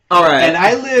actually. passion. All right. And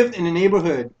I lived in a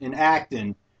neighborhood in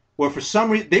Acton where for some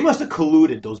reason, they must have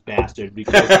colluded, those bastards,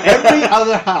 because every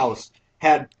other house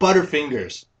had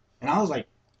Butterfingers. And I was like,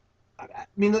 I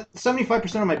mean,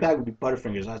 75% of my bag would be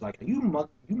Butterfingers. I was like, you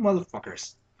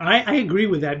motherfuckers. I agree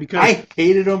with that because I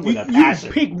hated them with a passion.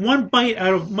 You pick one bite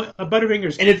out of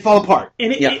Butterfingers and it'd fall apart.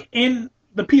 And and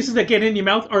the pieces that get in your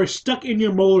mouth are stuck in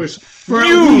your molars for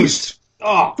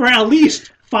at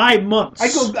least 5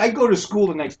 months. I go to school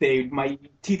the next day. My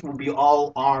teeth would be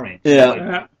all orange.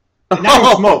 Yeah. And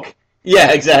now you smoke.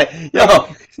 Yeah, exactly. Yo,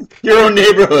 your own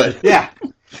neighborhood. Yeah.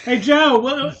 Hey,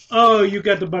 Joe. Oh, you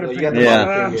got the Butterfingers. You got the Yeah.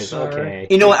 Butterfingers. Sorry. Okay.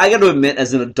 You know what? I got to admit,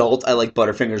 as an adult, I like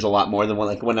Butterfingers a lot more than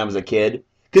when I was a kid.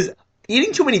 Because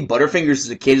eating too many Butterfingers as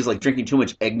a kid is like drinking too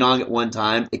much eggnog at one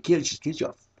time. It just gives you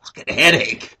a fucking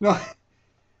headache. No,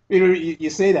 you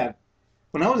say that.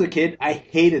 When I was a kid, I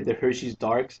hated the Hershey's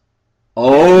Darks.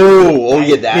 Oh I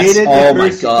yeah, that's hated the oh my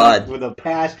Hershey's god. Darks with a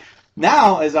passion.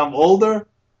 Now, as I'm older,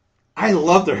 I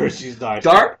love the Hershey's Darks.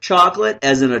 Dark chocolate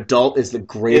as an adult is the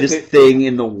greatest It's a- thing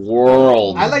in the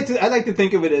world. I like to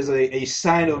think of it as a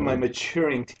sign of my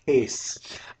maturing tastes.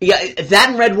 Yeah, that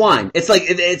and red wine. It's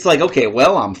like okay,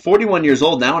 well, I'm 41 years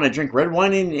old now and I drink red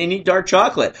wine and eat dark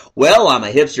chocolate. Well, I'm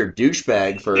a hipster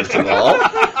douchebag first of all.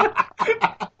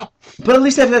 But at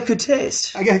least I've got good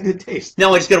taste. I got good taste.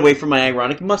 Now I just gotta wait for my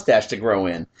ironic mustache to grow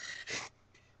in.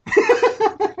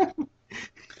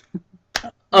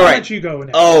 All I'll right. let you go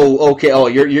now. Oh, okay. Oh,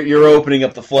 you're opening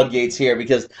up the floodgates here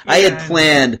because I had Yeah.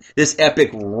 planned this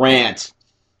epic rant,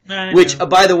 I which, know.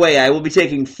 by the way, I will be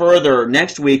taking further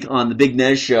next week on the Big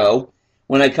Nez Show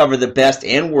when I cover the best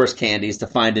and worst candies to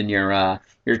find in your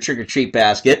trick or treat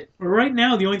basket. Right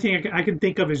now, the only thing I can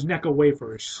think of is Necco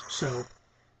wafers. So,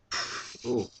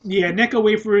 Ooh. yeah, Necco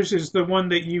wafers is the one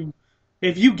that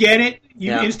if you get it,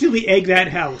 you Yeah. instantly egg that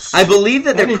house. I believe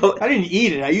that I they're. didn't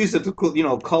eat it. I used it to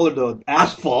color the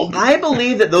asphalt. I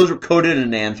believe that those were coated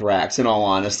in anthrax. In all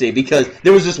honesty, because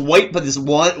there was this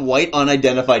white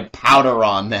unidentified powder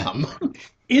on them.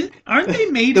 Aren't they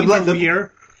made The in blood- the-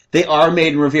 Revere? They are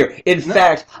made in Revere. In No,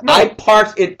 fact, no. I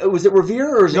parked it. Was it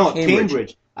Revere or was No, it Cambridge?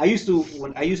 Cambridge. I used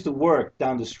to work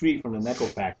down the street from the Necco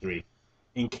factory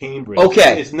in Cambridge.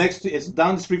 Okay. It's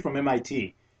down the street from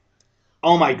MIT.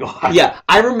 Oh my god. Yeah,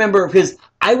 I remember because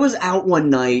I was out one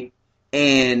night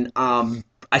and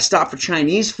I stopped for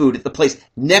Chinese food at the place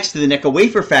next to the Necco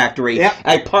wafer factory. Yeah.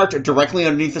 I parked directly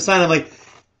underneath the sign. I'm like,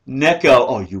 Necco,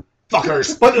 oh you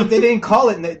fuckers! But if they didn't call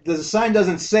it, the sign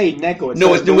doesn't say Necco. It No,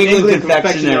 says it's New England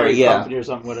Confectionery, yeah. Company or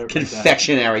something, whatever. like that.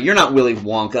 Confectionery. You're not Willy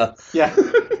Wonka. Yeah.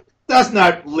 That's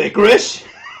not licorice.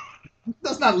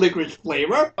 That's not licorice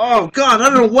flavor. Oh God, I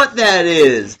don't know what that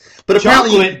is. But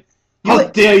apparently, Chocolate. How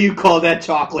dare you call that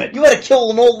chocolate? you had to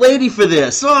kill an old lady for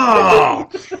this. Oh.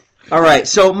 All right,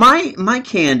 so my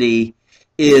candy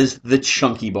is the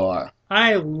Chunky Bar.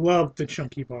 I love the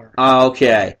Chunky Bar.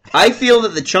 Okay. I feel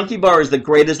that the Chunky Bar is the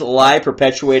greatest lie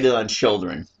perpetuated on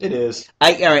children. It is.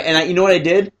 All right, and you know what I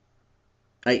did?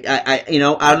 I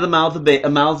out of the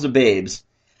mouths of babes.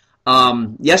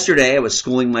 Yesterday I was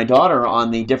schooling my daughter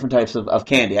on the different types of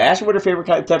candy. I asked her what her favorite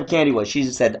type of candy was. She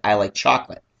said, I like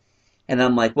chocolate. And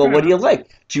I'm like, well, what do you like?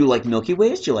 Do you like Milky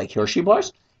Ways? Do you like Hershey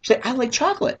bars? She said, I like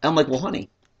chocolate. I'm like, well, honey,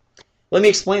 let me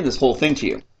explain this whole thing to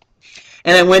you.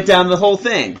 And I went down the whole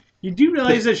thing. You do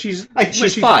realize that she's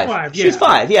She's 5. Yeah. She's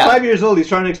 5, yeah. 5 years old. He's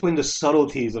trying to explain the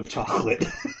subtleties of chocolate.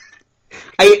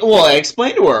 I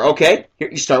explained to her, okay, here,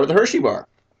 you start with a Hershey bar,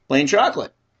 plain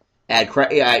chocolate. Add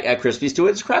Crispies to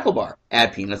it, it's a Crackle bar.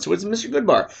 Add peanuts to it, it's a Mr. Good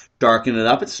bar. Darken it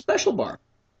up, it's a special bar.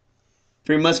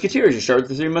 Three Musketeers, you start with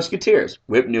the Three Musketeers.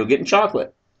 Whipped nougat and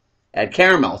chocolate. Add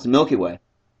caramel, it's a Milky Way.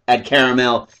 Add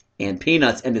caramel and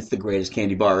peanuts, and it's the greatest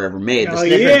candy bar ever made. The Oh,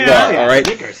 Snickers yeah. bar, Yeah, all right?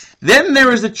 Snickers. Then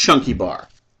there is the Chunky bar.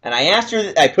 And I asked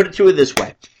her, I put it to her this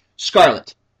way.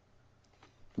 Scarlett,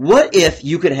 what if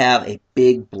you could have a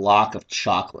big block of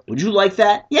chocolate? Would you like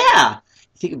that? Yeah.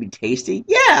 You think it'd be tasty?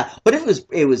 Yeah. What if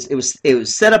it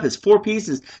was set up as 4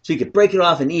 pieces so you could break it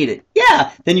off and eat it?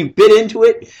 Yeah. Then you bit into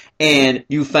it and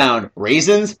you found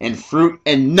raisins and fruit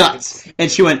and nuts. And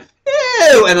she went,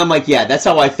 ew. And I'm like, yeah, that's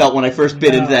how I felt when I first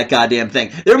bit into that goddamn thing.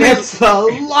 It's a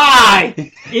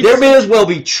lie. There may as well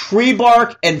be tree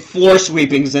bark and floor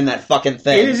sweepings in that fucking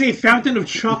thing. It is a fountain of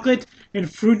chocolate and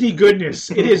fruity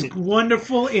goodness. It is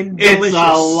wonderful and delicious. It's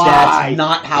a lie. That's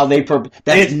not how they.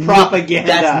 It's propaganda.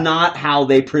 That's not how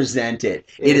they present it.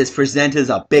 It is presented as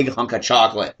a big hunk of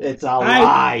chocolate. It's a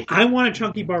lie. I want a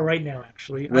Chunky Bar right now,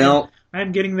 actually. Well,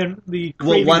 I'm getting the well,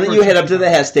 craving why don't for you a head up Chunky to the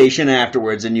Bar. Hess station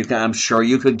afterwards, and I'm sure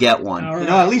you could get one. All You right.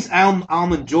 know, at least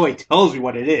Almond Joy tells you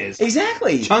what it is.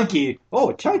 Exactly. Chunky.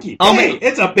 Oh, chunky. Almond- Hey,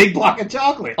 it's a big block of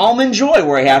chocolate. Almond Joy,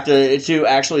 where I have to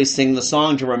actually sing the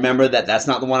song to remember that that's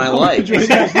not the one I like. Joy,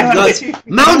 Nuts.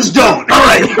 Mountains don't. All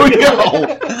right, here we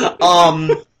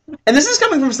go. And this is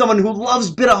coming from someone who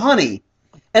loves Bit of Honey,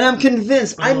 and I'm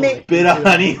convinced I may. Bit of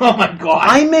honey. Oh my god.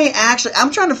 I may actually.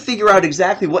 I'm trying to figure out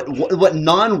exactly what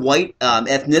non-white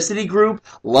ethnicity group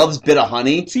loves Bit of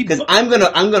Honey, because I'm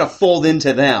gonna fold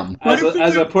into them.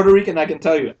 As a Puerto Rican, I can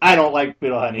tell you, I don't like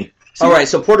bit of honey. All right,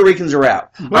 so Puerto Ricans are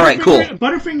out. All right, cool.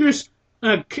 Butterfingers,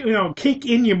 cake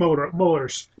in your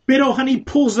motors. Bit of honey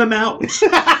pulls them out.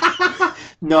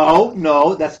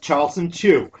 No, that's Charleston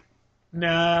Chew.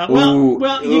 Nah. Ooh,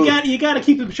 Well, ooh. you got to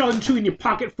keep the Charleston Chew in your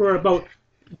pocket for about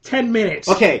 10 minutes.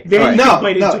 Okay, Then you can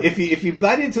bite no. into it. If you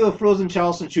bite into a frozen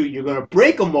Charleston Chew, you're gonna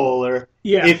break a molar.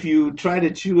 Yeah. If you try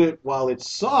to chew it while it's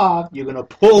soft, you're gonna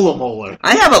pull a molar.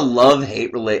 I have a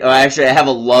love-hate actually, I have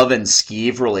a love and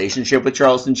skeeve relationship with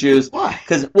Charleston Chews. Why?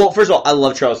 Because, well, first of all, I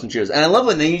love Charleston Chews. And I love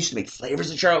when they used to make flavors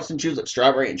of Charleston Chews, like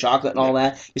strawberry and chocolate and all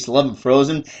that. Used to love them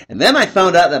frozen. And then I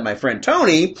found out that my friend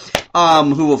Tony,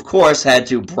 who, of course, had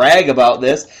to brag about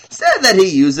this, said that he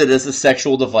used it as a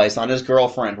sexual device on his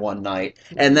girlfriend one night.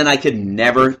 And then I could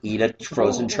never eat a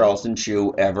frozen Charleston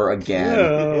Chew ever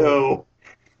again.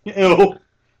 Ew.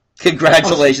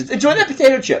 Congratulations. Enjoy that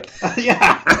potato chip.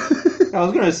 Yeah. I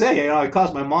was gonna say, it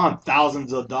cost my mom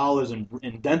thousands of dollars in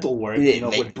dental work,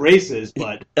 with braces,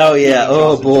 but Oh, yeah.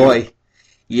 Oh, Charleston boy. Chew.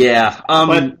 Yeah.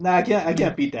 But nah, I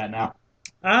can't beat that now.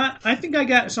 I think I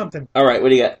got something. All right, what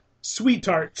do you got? Sweet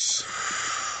tarts.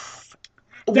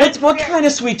 What kind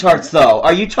of sweet tarts, though?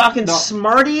 Are you talking No.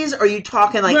 Smarties? Or are you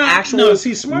talking like Well, actual no,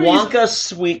 see, Smarties- Wonka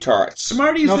sweet tarts?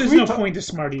 Smarties, No, there's Sweet no Tar- point to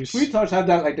Smarties. Sweet tarts have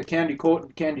that like the candy coat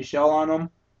and candy shell on them.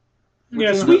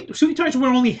 Yeah, sweet tarts were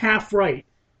only half right.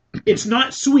 It's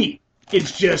not sweet.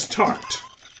 It's just tart.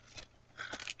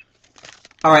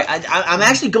 All right, I'm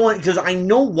actually going because I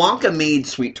know Wonka made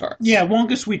sweet tarts. Yeah,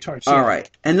 Wonka sweet tarts. Yeah. All right,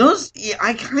 and those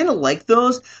I kind of like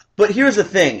those. But here's the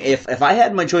thing: if I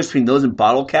had my choice between those and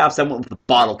bottle caps, I went with the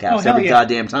bottle caps hell every yeah.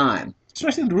 goddamn time.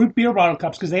 Especially the root beer bottle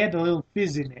cups because they had the little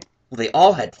fizz in it. Well, they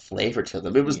all had flavor to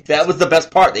them. That was the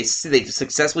best part. They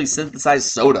successfully synthesized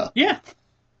soda. Yeah.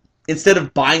 Instead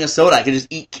of buying a soda, I could just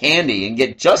eat candy and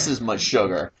get just as much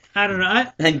sugar. I don't know.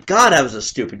 And God, I was a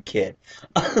stupid kid.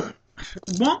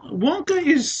 Wonka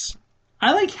is.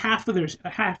 I like half of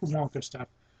Wonka stuff.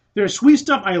 Their sweet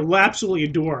stuff I absolutely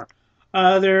adore.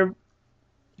 Their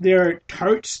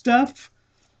tart stuff,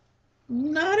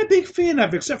 not a big fan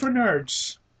of, except for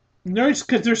Nerds. Nerds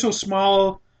because they're so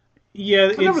small.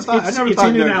 Yeah, I never thought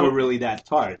nerds were really that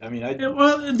tart. I mean,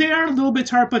 well, they are a little bit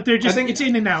tart, but they're just it's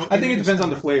in and out. I think it depends on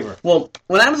the flavor. Well,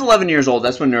 when I was 11 years old,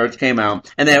 that's when Nerds came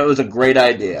out, and it was a great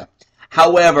idea.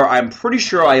 However, I'm pretty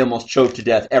sure I almost choked to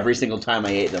death every single time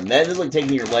I ate them. That is like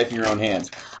taking your life in your own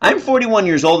hands. I'm 41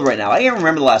 years old right now. I can't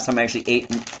remember the last time I actually ate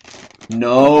them.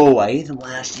 No, I ate them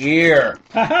last year.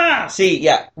 See,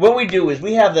 yeah, what we do is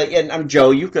we have and I'm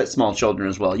Joe, you've got small children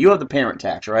as well. You have the parent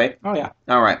tax, right? Oh, yeah.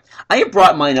 All right. I have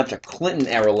brought mine up to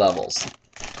Clinton-era levels.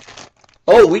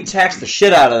 Oh, we tax the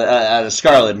shit out of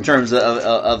Scarlett in terms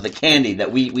of the candy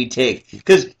that we take.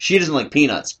 Because she doesn't like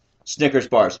peanuts. Snickers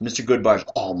bars, Mr. Good bars,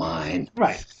 all mine.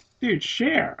 Right. Dude,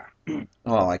 share.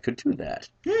 Oh, I could do that.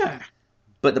 Yeah.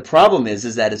 But the problem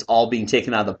is that it's all being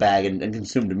taken out of the bag and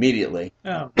consumed immediately.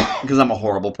 Oh. Because I'm a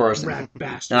horrible person. Rat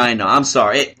bastard. I know, I'm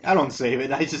sorry. I don't save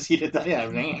it. I just eat it. Yeah.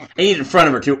 I eat it in front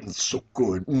of her, too. It's so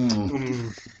good.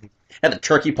 Had the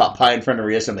turkey pot pie in front of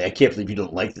her yesterday. I can't believe you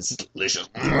don't like this. It's delicious.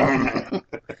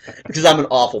 Because I'm an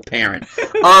awful parent.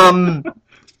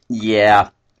 Yeah.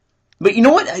 But you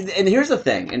know what? And here's the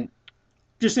thing. And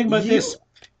just think about this.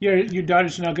 Your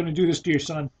daughter's not going to do this to your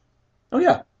son. Oh,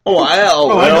 yeah.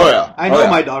 I know yeah.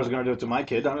 my daughter's going to do it to my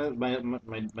kid.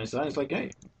 My son is like,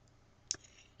 hey.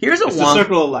 It's the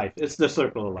circle of life. It's the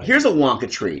circle of life. Here's a Wonka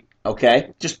treat,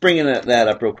 okay? Just bringing that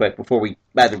up real quick before we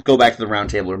either go back to the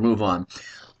round table or move on.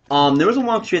 There was a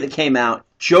Wonka treat that came out.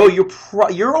 Joe,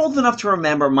 you're old enough to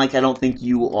remember. Mike, I don't think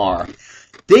you are.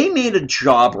 They made a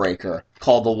jawbreaker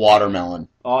called the watermelon.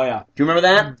 Oh, yeah. Do you remember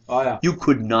that? Oh, yeah. You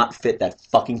could not fit that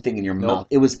fucking thing in your mouth.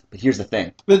 But here's the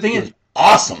thing. But the thing is,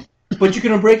 awesome. But you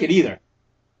couldn't break it either.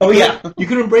 Oh, yeah. You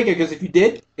couldn't break it because if you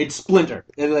did, it'd splinter.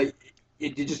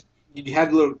 You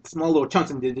had small little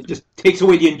chunks, and it just takes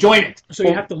away the enjoyment. So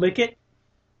you have to lick it?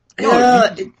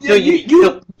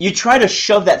 You try to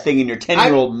shove that thing in your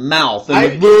 10-year-old mouth. And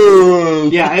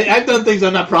I've done things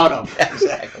I'm not proud of.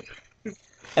 Exactly.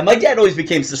 And my dad always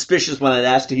became suspicious when I'd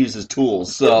ask to use his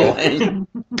tools. So, yeah.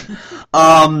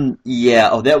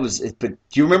 Oh, that was. But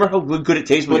do you remember how good it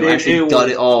tasted when you actually done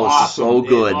it? Oh, awesome. So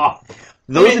good.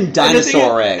 Those and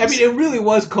dinosaur eggs. I mean, it really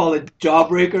was called a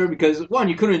jawbreaker because one,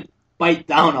 you couldn't bite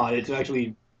down on it to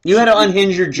actually. You had to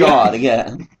unhinge your jaw to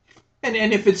get. And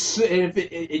if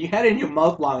you had it in your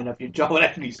mouth long enough, your jaw would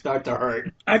actually start to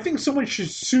hurt. I think someone should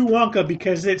sue Wonka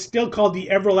because it's still called the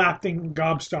everlasting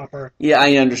gobstopper. Yeah,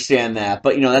 I understand that,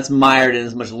 but that's mired in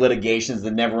as much litigation as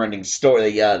the Never-Ending Story.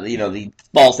 The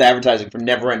false advertising for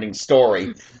Never-Ending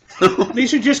Story. They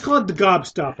should just call it the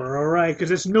gobstopper, all right? Because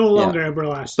it's no longer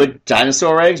everlasting. But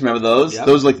dinosaur eggs, remember those? Yep.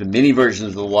 Those are like the mini versions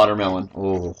of the watermelon.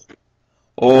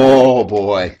 Oh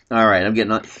boy! All right, I'm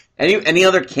getting on. Any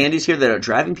other candies here that are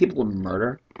driving people to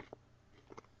murder?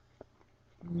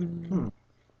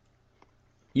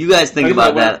 You guys think Like,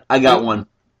 about what- that. I got one.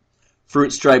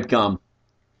 Fruit stripe gum.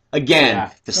 Again,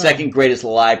 Yeah. the second greatest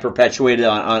lie perpetuated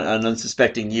on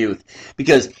unsuspecting youth.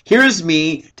 Because here's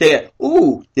me saying,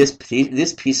 ooh, this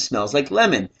piece smells like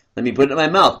lemon. Let me put it in my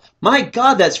mouth. My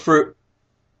God, that's fruit.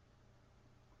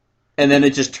 And then it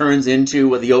just turns into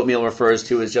what the oatmeal refers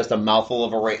to as just a mouthful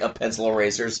of pencil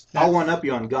erasers. I'll one up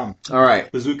you on gum. All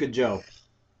right. Bazooka Joe.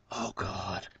 Oh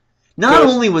God! Not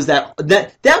only was that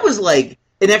was like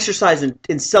an exercise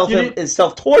in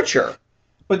self torture.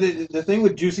 But the thing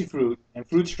with Juicy Fruit and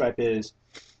Fruit Stripe is,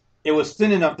 it was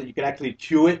thin enough that you could actually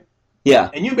chew it. Yeah.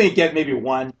 And you may get maybe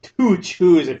 1-2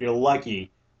 chews if you're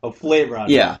lucky of flavor on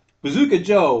it. Yeah. Bazooka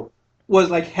Joe was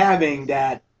like having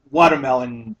that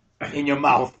watermelon in your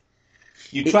mouth.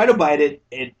 You try to bite it,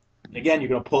 and again, you're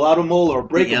going to pull out a molar or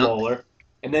break a molar,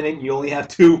 and then you only have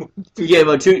two. Yeah,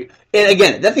 about two. And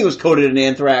again, that thing was coated in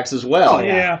anthrax as well. Oh,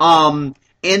 yeah.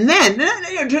 And then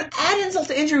to add insult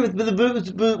to injury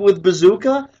with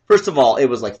Bazooka. First of all, it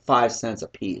was like 5 cents a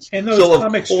piece. And those so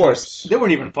comic of course, strips. They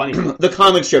weren't even funny. The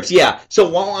comic strips, yeah. So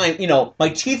while my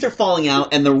teeth are falling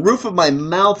out, and the roof of my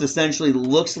mouth essentially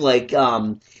looks like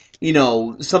something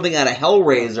out of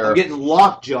Hellraiser. I'm getting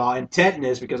lockjaw and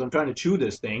tetanus because I'm trying to chew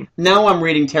this thing. Now I'm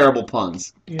reading terrible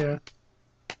puns. Yeah.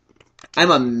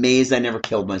 I'm amazed I never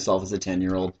killed myself as a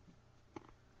 10-year-old.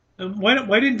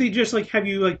 Why didn't they just have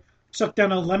you suck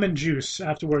down a lemon juice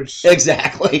afterwards?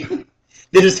 Exactly.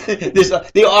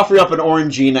 They offer up an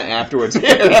Orangina afterwards.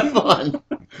 Have fun.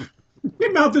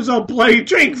 Your mouth is all bloody.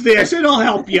 Drink this; it'll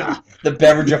help you. The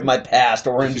beverage of my past,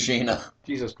 Orangina.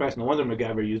 Jesus Christ! No wonder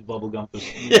MacGyver used bubblegum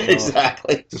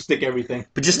Exactly. to stick everything.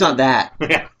 But just not that.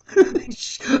 Yeah.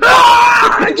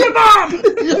 I give up!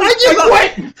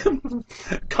 I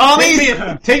quit! Commies!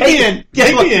 Take me in.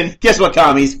 Guess what? Guess what,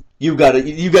 commies? You got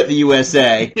the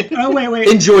USA. Oh wait!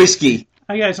 Enjoy ski.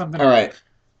 I got something. All right.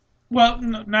 Well,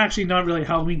 actually, not really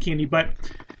Halloween candy, but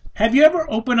have you ever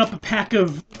opened up a pack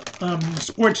of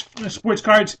sports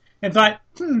cards and thought,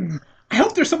 I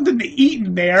hope there's something to eat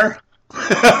in there?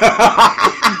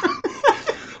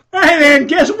 And then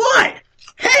guess what?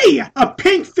 Hey, a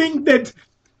pink thing that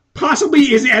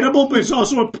possibly is edible, but it's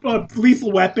also a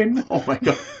lethal weapon. Oh my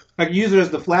God! I can use it as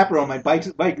the flapper on my bike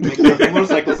to make the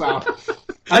motorcycle sound.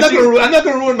 I'm not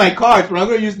gonna ruin my cards, but I'm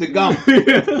gonna use the gum.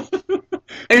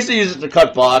 I used to use it to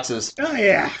cut boxes. Oh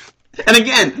yeah. And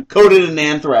again, coated in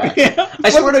anthrax. Yeah. I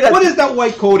swear to God. What is that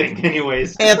white coating,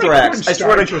 anyways? Anthrax. I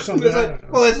swear to God. Or something.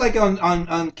 It's like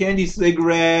on candy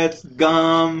cigarettes,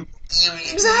 gum.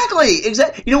 Exactly.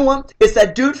 You know what? It's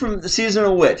that dude from the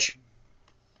Seasonal Witch.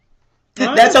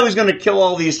 That's how he's going to kill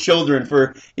all these children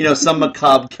for, some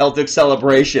macabre Celtic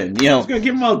celebration. He's going to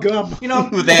give them all gum.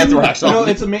 With anthrax on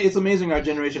it. It's amazing our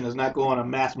generation does not go on a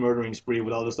mass murdering spree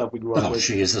with all the stuff we grew up with. Oh,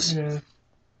 Jesus. Yeah.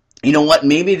 You know what?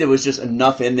 Maybe there was just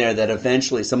enough in there that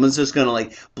eventually someone's just going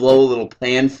to, blow a little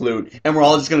pan flute, and we're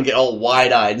all just going to get all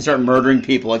wide-eyed and start murdering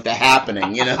people like The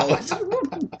Happening,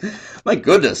 My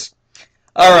goodness.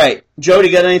 All right. Joe, do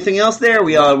you got anything else there?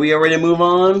 We are ready to move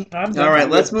on? I'm done. All right,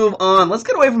 let's move on. Let's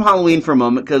get away from Halloween for a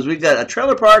moment because we've got a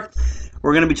trailer park.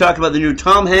 We're going to be talking about the new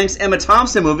Tom Hanks, Emma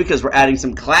Thompson movie because we're adding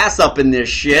some class up in this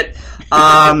shit.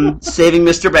 Saving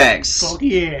Mr. Banks. Oh,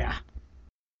 yeah.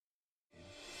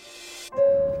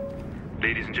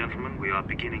 Ladies and gentlemen, we are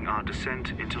beginning our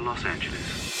descent into Los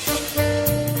Angeles.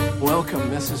 Welcome,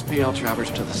 Mrs. P.L. Travers,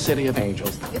 to the City of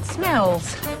Angels. It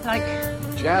smells like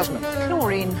Jasmine.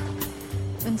 chlorine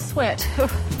and sweat.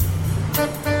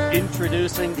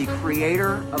 Introducing the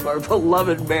creator of our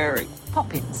beloved Mary.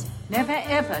 Poppins. Never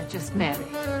ever just Mary.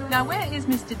 Now, where is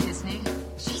Mr. Disney?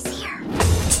 She's here.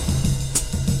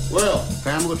 Well,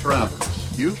 Pamela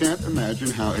Travers, you can't imagine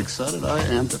how excited I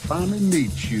am to finally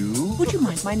meet you. Would you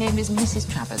mind? My name is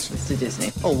Mrs. Travers, Mr.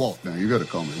 Disney. Oh, Walt, now you gotta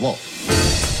call me Walt.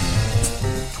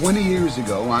 20 years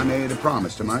ago, I made a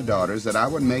promise to my daughters that I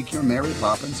would make your Mary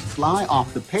Poppins fly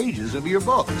off the pages of your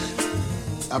books.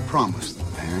 I promised them,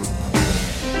 Pam.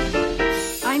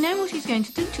 I know what he's going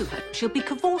to do to her. She'll be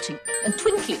cavorting and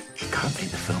twinkling. You can't make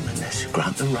the film unless you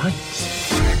grant the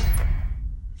rights.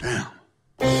 Damn.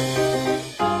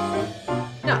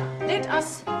 Now, let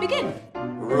us begin.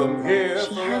 From here.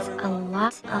 She has a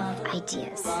lot of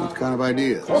ideas. What kind of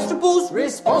ideas? Constable's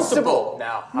responsible.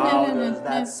 Now, how No. does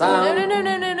that sound?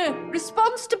 No.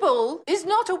 Responsible is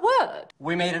not a word.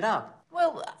 We made it up.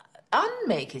 Well,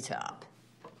 unmake it up.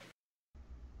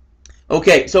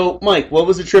 Okay, so, Mike, what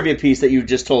was the trivia piece that you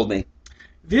just told me?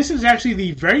 This is actually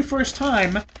the very first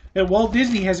time that Walt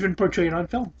Disney has been portrayed on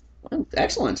film. Oh,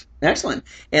 excellent.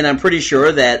 And I'm pretty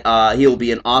sure that he'll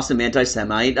be an awesome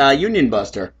anti-Semite union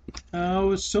buster.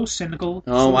 Oh, it's so cynical.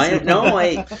 Oh, So I cynical.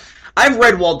 know. I've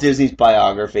read Walt Disney's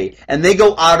biography, and they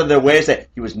go out of their way to say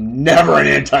he was never an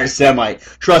anti-Semite.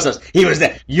 Trust us, he was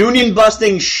that union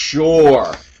busting.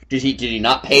 Sure, did he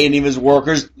not pay any of his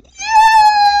workers?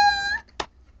 Yeah,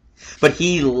 but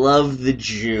he loved the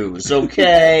Jews.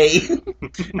 Okay.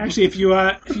 Actually, if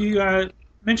you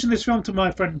mention this film to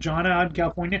my friend Jonna out in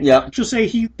California, Yep. she'll say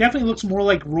he definitely looks more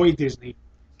like Roy Disney.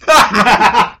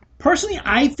 Personally,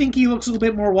 I think he looks a little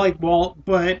bit more like Walt,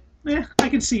 but I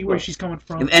can see where she's coming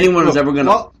from. If anyone was ever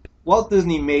gonna, Walt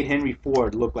Disney made Henry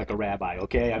Ford look like a rabbi.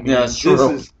 Okay, I mean, Yeah,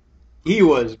 true. He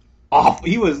was awful.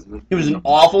 He was an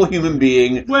awful human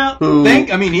being. Well, who,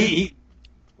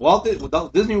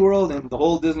 Walt Disney World and the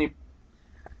whole Disney.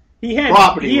 He had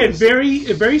property had was-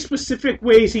 very specific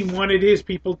ways he wanted his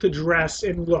people to dress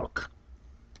and look.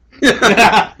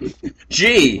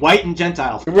 Gee, white and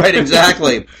Gentile. Right,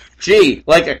 exactly. Gee,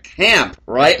 like a camp,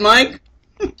 right, Mike?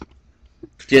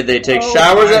 Did they take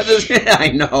showers at this? I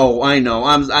know.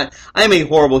 I'm a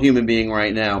horrible human being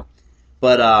right now,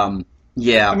 but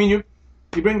yeah. I mean, you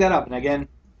bring that up, and again,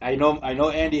 I know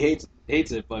Andy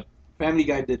hates it, but Family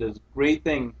Guy did a great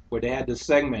thing where they had this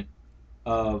segment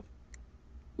of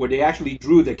where they actually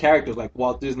drew the characters like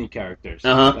Walt Disney characters,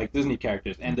 like Disney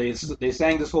characters, and they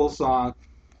sang this whole song.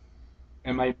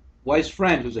 And my wife's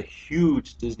friend, who's a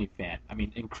huge Disney fan, I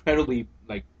mean, incredibly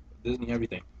like Disney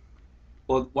everything.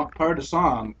 Well, one part of the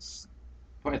songs,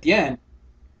 at the end,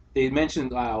 they mentioned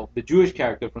the Jewish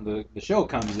character from the show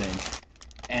comes in,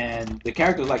 and the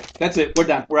character's like, "That's it, we're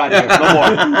done, we're out of here, no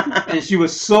more." And she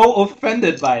was so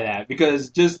offended by that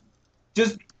because just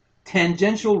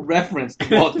tangential reference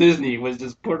to Walt Disney was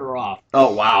just put her off.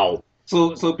 Oh wow!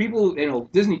 So people,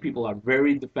 Disney people are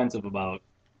very defensive about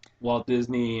Walt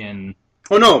Disney and.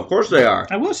 Oh no, of course they are.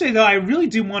 I will say though, I really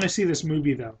do want to see this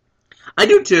movie though. I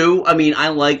do too. I mean, I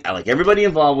like everybody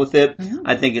involved with it.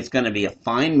 I think it's going to be a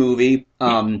fine movie.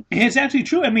 And it's actually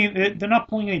true. I mean, they're not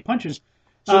pulling any punches.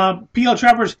 P.L.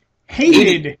 Travers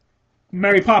hated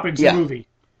Mary Poppins the movie.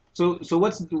 So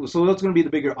what's going to be the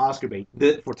bigger Oscar bait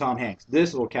for Tom Hanks?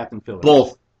 This or Captain Phillips?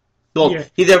 Both.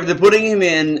 Yeah. They're putting him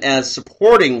in as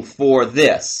supporting for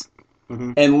this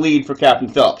and lead for Captain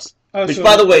Phillips. Which,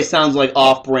 by the way, sounds like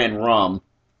off-brand rum.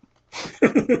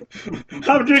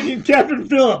 I'm drinking Captain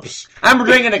Phillips. I'm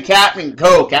drinking a Captain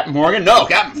Coke. Captain Morgan? No,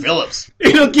 Captain Phillips.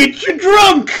 It'll get you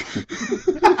drunk.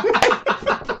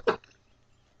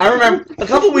 I remember a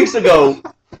couple weeks ago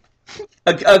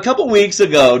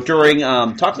during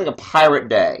Talk Like a Pirate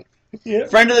Day,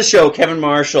 friend of the show, Kevin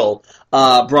Marshall,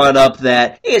 brought up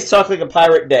that, hey, it's Talk Like a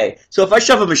Pirate Day. So if I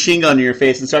shove a machine gun in your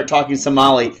face and start talking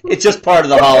Somali, it's just part of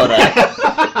the holiday.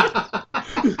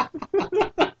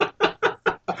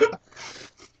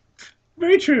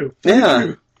 Very true.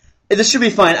 Yeah. This should be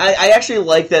fine. I actually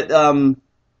like that.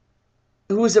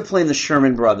 Who is it playing the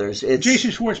Sherman brothers? It's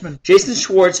Jason Schwartzman. Jason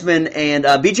Schwartzman and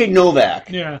B.J. Novak.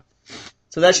 Yeah.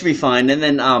 So that should be fine. And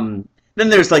then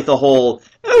there's like the whole,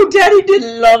 oh, Daddy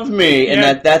didn't love me,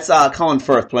 and that's Colin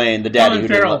Firth playing the daddy Colin who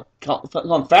Farrell. didn't love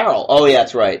Colin Farrell. Oh yeah,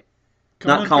 that's right.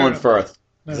 Not Colin Farrell. Firth.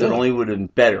 Because it only would have been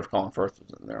better if Colin Firth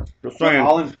was in there. Just saying.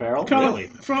 Colin Farrell? Colin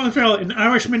Farrell, an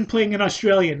Irishman playing an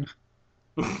Australian.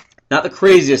 Not the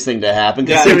craziest thing to happen.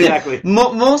 Yeah, Considering exactly.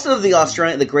 Most of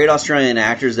the great Australian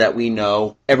actors that we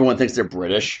know, everyone thinks they're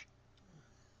British.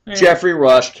 Yeah. Jeffrey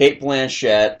Rush, Kate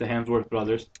Blanchett, The Hemsworth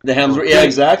brothers. Yeah,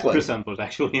 exactly. Chris Hemsworth,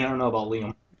 actually. I don't know about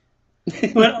Liam.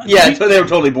 But yeah, so they were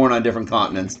totally born on different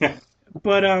continents.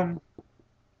 But damn,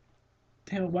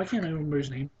 why can't I remember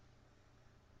his name?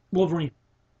 Wolverine.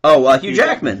 Oh, Hugh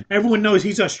Jackman. Everyone knows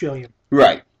he's Australian.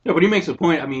 Right. Yeah, but he makes a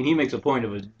point. I mean, he makes a point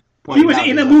of his. He was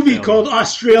in a movie called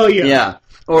Australia. Yeah.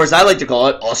 Or as I like to call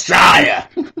it, Australia.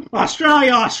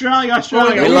 Australia.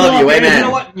 We love you,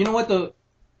 amen. You know what?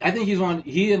 I think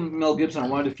he and Mel Gibson are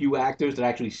one of the few actors that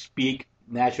actually speak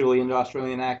naturally in the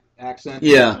Australian accent.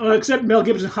 Yeah. Except Mel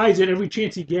Gibson hides it every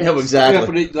chance he gets. Yeah,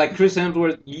 exactly. Yeah, but like Chris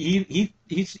Hemsworth,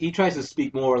 he tries to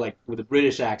speak more like with a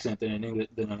British accent than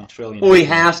an Australian. Well, he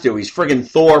has to. He's friggin'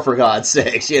 Thor, for God's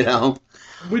sakes, you know.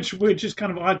 Which is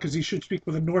kind of odd because he should speak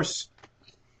with a Norse.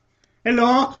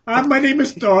 Hello, my name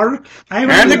is Thor.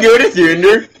 I'm the good at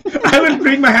thunder. I will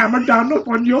bring my hammer down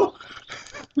upon you.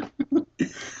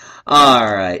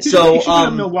 All right, He so should go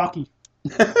to Milwaukee.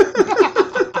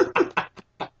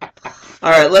 All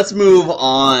right, let's move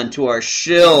on to our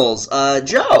shills.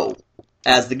 Joe,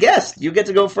 as the guest, you get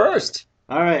to go first.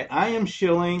 All right, I am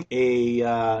shilling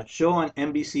a show on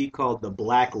NBC called The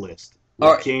Blacklist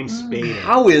with James Spader.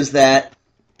 How is that?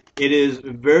 It is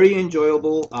very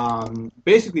enjoyable.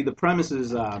 Basically, the premise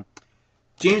is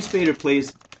James Spader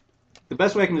plays, the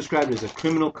best way I can describe it is a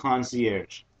criminal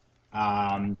concierge.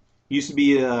 He used to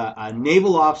be a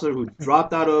naval officer who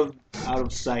dropped out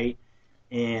of sight,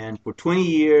 and for 20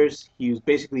 years he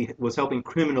was helping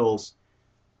criminals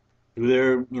do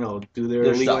their illegal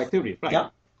stuff. activities. Right.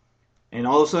 Yeah. And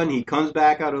all of a sudden he comes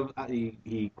back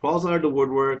he crawls out of the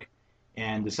woodwork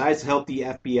and decides to help the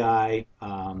FBI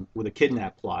with a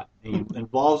kidnap plot. And he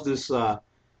involves the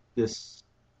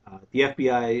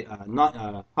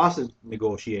FBI hostage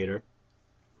negotiator,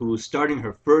 who's starting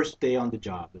her first day on the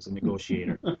job as a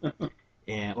negotiator,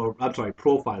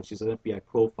 profiler. She's an FBI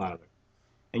profiler,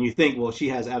 and you think, well, she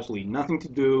has absolutely nothing to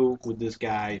do with this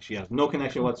guy. She has no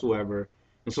connection whatsoever.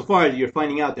 And so far, you're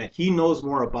finding out that he knows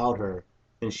more about her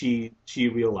than she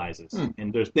realizes,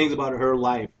 and there's things about her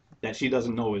life that she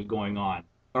doesn't know is going on.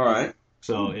 All right.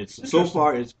 So so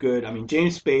far it's good. I mean,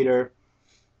 James Spader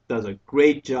does a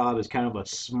great job as kind of a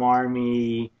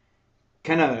smarmy,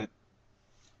 kind of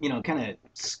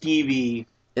skeevy.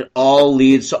 It all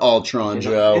leads to Ultron,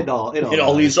 Joe. It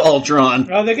all leads to Ultron.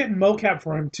 Oh, they're getting mocap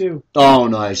for him too. Oh,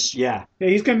 nice. Yeah. Yeah,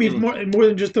 he's gonna be more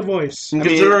than just the voice. And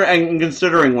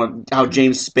considering how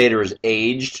James Spader is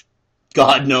aged,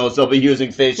 God knows they'll be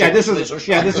using facial. This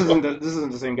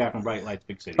isn't the same guy from Bright Lights,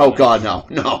 Big City. Oh God,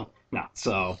 no.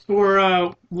 So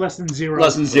or Less Than Zero.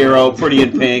 Less Than Zero, Pretty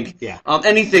in Pink. Yeah.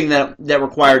 Anything that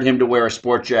required him to wear a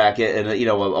sport jacket and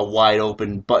a wide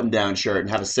open button down shirt and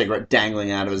have a cigarette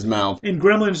dangling out of his mouth. And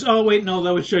Gremlins. Oh wait, no,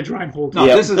 that was Judge Reinhold. No,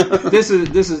 this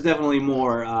is definitely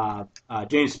more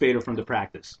James Spader from The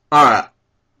Practice. All right.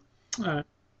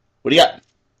 What do you got?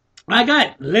 I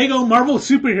got Lego Marvel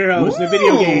Superheroes, the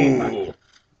video game.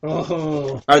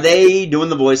 Oh. Are they doing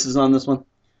the voices on this one?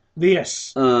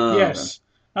 Yes. Yes.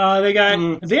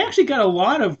 They actually got a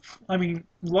lot of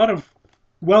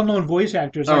well-known voice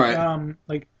actors.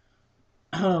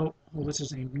 What's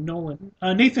his name?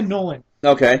 Nathan Nolan.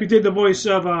 Okay. Who did the voice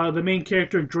of the main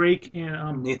character Drake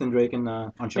and Nathan Drake in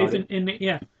Uncharted.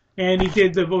 And he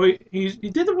did the voice. He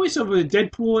did the voice of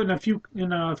Deadpool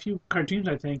in a few cartoons,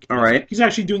 I think. All right. He's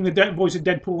actually doing the voice of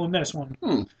Deadpool in this one.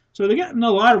 So they got a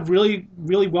lot of really,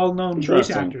 really well-known voice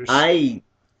actors.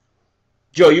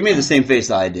 Joe, you made the same face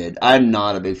I did. I'm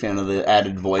not a big fan of the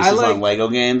added voices on Lego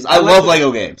games. I love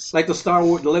Lego games. Like the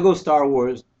Lego Star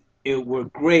Wars, it were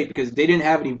great because they didn't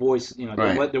have any voice.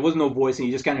 There was no voice, and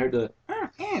you just kind of heard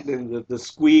the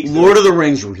squeaks. Lord of the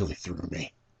Rings really threw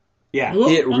me. Yeah,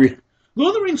 Lord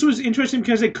of the Rings was interesting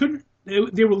because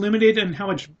they were limited in how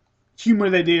much humor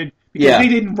they did because they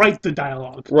didn't write the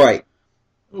dialogue. Right.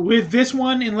 With this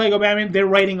one in Lego Batman, they're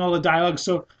writing all the dialogue,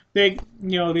 so they've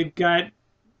got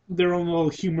their own little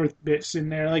humor bits in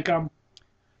there. Like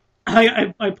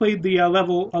I played a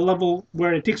level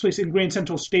where it takes place in Grand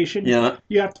Central Station. Yeah.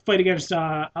 You have to fight against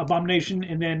Abomination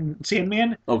and then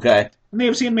Sandman. Okay. And they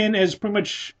have Sandman as pretty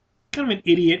much kind of an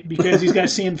idiot because he's got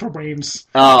sand for brains.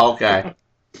 Oh, okay.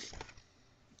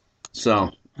 So,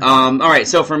 all right.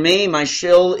 So for me, my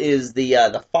shill is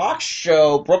the Fox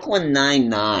show Brooklyn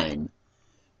Nine-Nine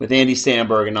with Andy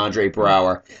Samberg and Andre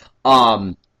Braugher.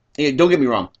 Don't get me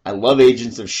wrong, I love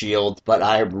Agents of S.H.I.E.L.D., but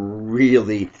I'm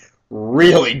really,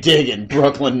 really digging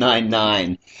Brooklyn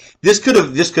Nine-Nine. This could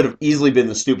have easily been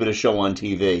the stupidest show on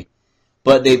TV,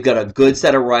 but they've got a good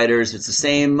set of writers. It's the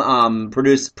same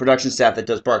production staff that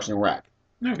does Parks and Rec.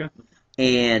 Okay.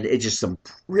 And it's just some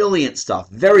brilliant stuff.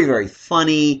 Very, very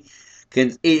funny. They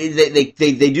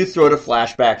do throw it a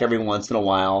flashback every once in a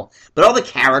while, but all the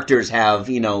characters have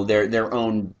their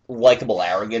own likable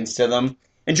arrogance to them.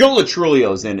 And Joe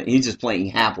Latrulio's in it. He's just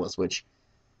playing Hapless, which,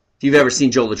 if you've ever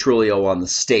seen Joe Latrulio on The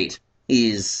State,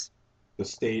 he's... The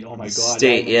State, oh my God.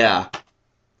 State, yeah.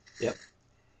 Yep.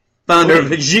 Founder of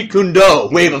Jeet Kune Do,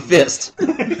 wave a fist.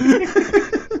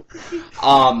 It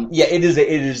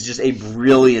is just a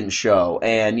brilliant show.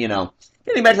 And,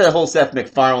 getting back to the whole Seth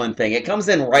MacFarlane thing, it comes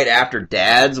in right after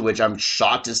Dad's, which I'm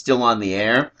shocked is still on the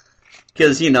air.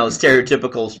 Because,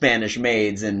 stereotypical Spanish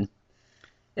maids and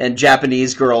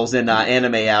Japanese girls in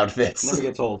anime outfits. Never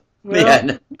gets old.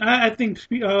 Well, I think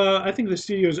the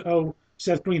studios owe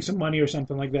Seth Green some money or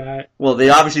something like that. Well, they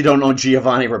obviously don't owe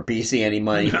Giovanni Ribisi any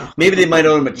money. No. Maybe they might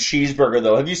owe him a cheeseburger,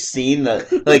 though. Have you seen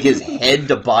his head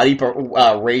to body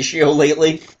ratio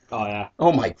lately? Oh yeah.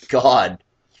 Oh my God,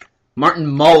 Martin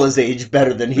Mull has aged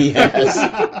better than he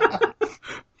has.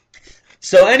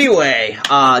 So anyway,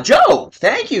 Joe,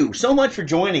 thank you so much for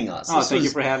joining us. Thank you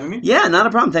for having me. Yeah, not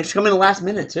a problem. Thanks for coming in the last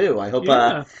minute, too. I hope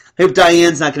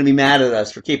Diane's not going to be mad at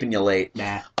us for keeping you late.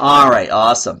 Nah. All right,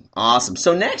 awesome.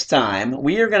 So next time,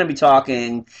 we are going to be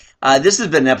talking... this has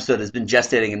been an episode that's been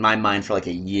gestating in my mind for like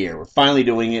a year. We're finally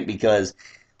doing it because,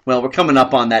 we're coming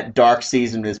up on that dark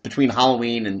season. It's between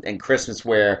Halloween and Christmas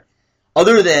where,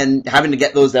 other than having to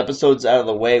get those episodes out of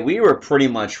the way, we were pretty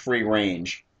much free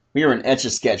range We are in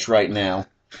Etch-a-Sketch right now.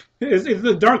 It's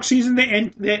the dark season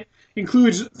that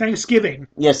includes Thanksgiving.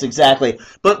 Yes, exactly.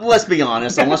 But let's be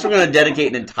honest, unless we're going to dedicate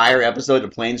an entire episode to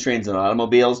Planes, Trains, and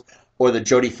Automobiles, or the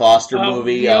Jodie Foster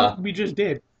movie. Yeah, we just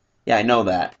did. Yeah, I know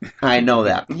that. I know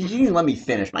that. You didn't let me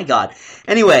finish. My God.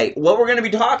 Anyway, what we're going to be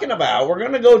talking about, we're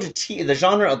going to go to the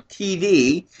genre of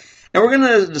TV, and we're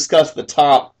going to discuss the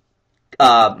top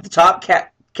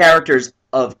characters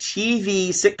of TV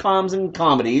sitcoms and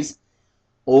comedies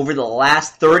over the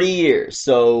last 30 years,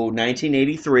 so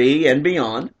 1983 and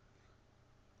beyond.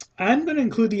 I'm going to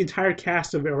include the entire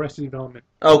cast of Arrested Development.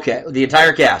 Okay, the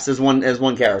entire cast as one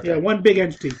character. Yeah, one big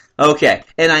entity. Okay,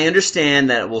 and I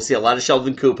understand that we'll see a lot of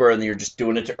Sheldon Cooper, and you're just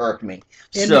doing it to irk me.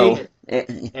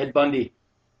 Ed Bundy.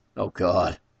 Oh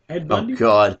God. Ed Bundy? Oh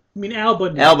God. I mean Al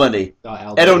Bundy. Al Bundy. Oh,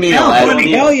 Al Ed Bundy. O'Neill. Al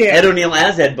Bundy, hell yeah. Ed O'Neill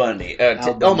as Ed Bundy.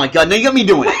 Bundy. Oh my God! Now you got me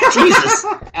doing it. Jesus.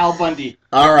 Al Bundy.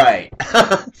 All right.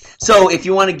 So if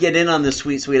you want to get in on this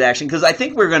sweet action, because I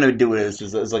think we're going to do it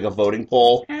as like a voting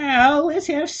poll. Al, let's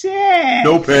have sex.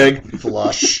 No pig.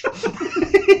 Flush.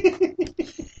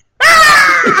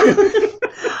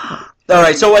 All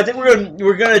right, so I think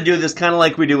we're gonna do this kind of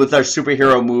like we do with our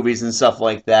superhero movies and stuff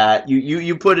like that.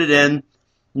 You put it in,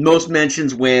 most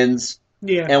mentions wins.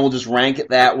 Yeah. And we'll just rank it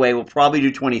that way. We'll probably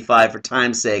do 25 for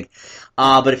time's sake.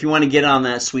 But if you want to get on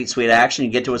that sweet action,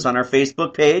 you get to us on our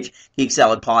Facebook page, Geek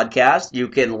Salad Podcast. You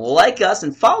can like us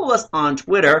and follow us on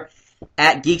Twitter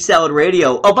at Geek Salad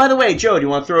Radio. Oh, by the way, Joe, do you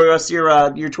want to throw us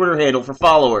your Twitter handle for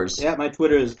followers? Yeah, my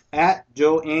Twitter is at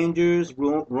Joe Andrews,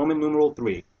 Roman numeral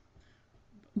 3.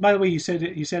 By the way, you said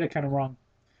it kind of wrong.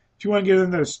 If you want to get in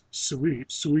this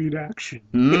sweet action.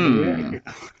 Mm. Yeah.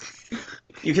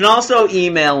 You can also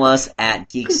email us at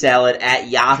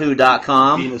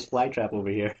geeksalad@yahoo.com. Venus flytrap over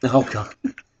here. Oh, God.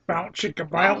 Bow, chicka,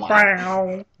 bow,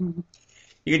 bow.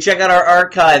 You can check out our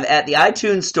archive at the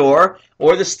iTunes Store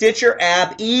or the Stitcher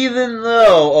app, even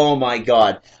though, oh my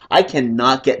God, I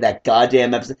cannot get that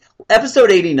goddamn episode.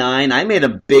 Episode 89, I made a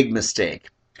big mistake.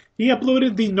 He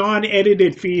uploaded the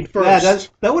non-edited feed first. Yeah,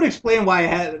 that would explain why I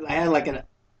had like a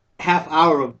half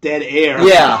hour of dead air.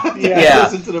 Yeah, yeah.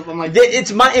 Listen to I'm like,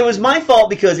 it was my fault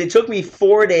because it took me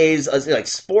 4 days, like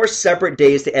 4 separate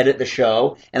days to edit the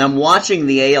show, and I'm watching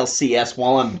the ALCS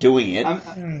while I'm doing it.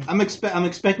 I'm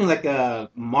expecting like a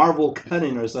Marvel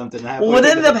cut-in or something. Well, what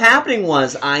ended up happening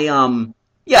was the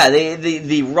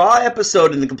raw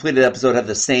episode and the completed episode have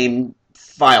the same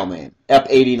file name,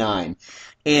 EP89.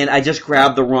 And I just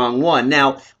grabbed the wrong one.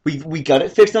 Now, we got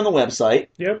it fixed on the website.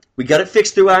 Yep. We got it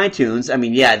fixed through iTunes. I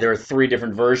mean, yeah, there are 3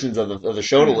 different versions of the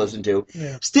show to listen to.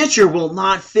 Yeah. Stitcher will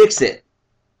not fix it.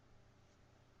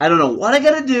 I don't know what I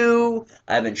got to do.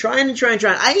 I've been trying.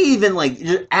 I even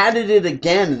just added it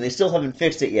again, and they still haven't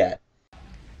fixed it yet.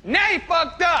 Now you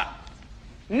fucked up.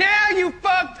 Now you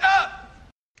fucked up.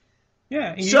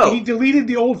 Yeah, he deleted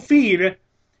the old feed.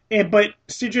 But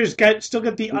Stitcher's still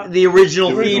got the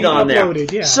original feed on there.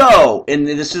 Yeah. So, and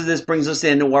this brings us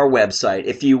into our website.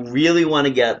 If you really want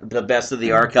to get the best of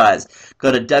the archives,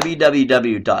 go to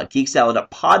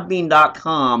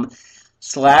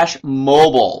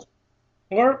www.geeksalad.podbean.com/mobile.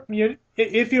 Or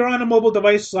if you're on a mobile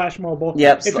device /mobile.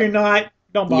 Yep. If you're not,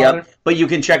 don't bother. Yep. But you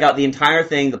can check out the entire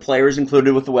thing. The player is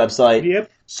included with the website.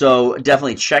 Yep. So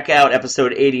definitely check out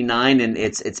episode 89 and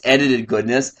its edited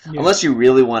goodness. Yeah. Unless you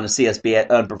really want to see us be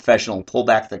unprofessional, pull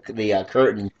back the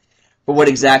curtain for what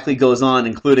exactly goes on,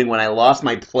 including when I lost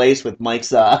my place with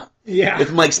Mike's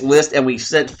list, and we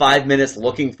spent 5 minutes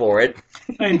looking for it.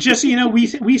 And just so you know,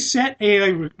 we set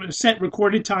a set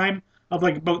recorded time of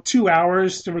like about 2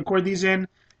 hours to record these in,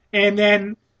 and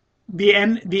then the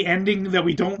ending that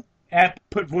we don't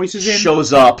put voices in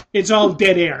shows up. It's all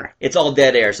dead air. It's all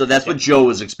dead air. So that's what Joe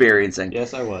was experiencing.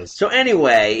 Yes, I was. So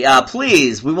anyway,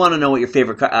 please, we want to know what your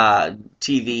favorite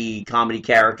TV comedy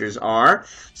characters are.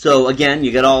 So again,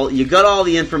 you got all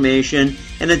the information.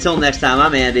 And until next time,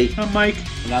 I'm Andy. I'm Mike.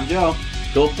 And I'm Joe.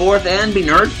 Go forth and be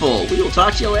nerdful. We will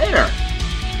talk to you later.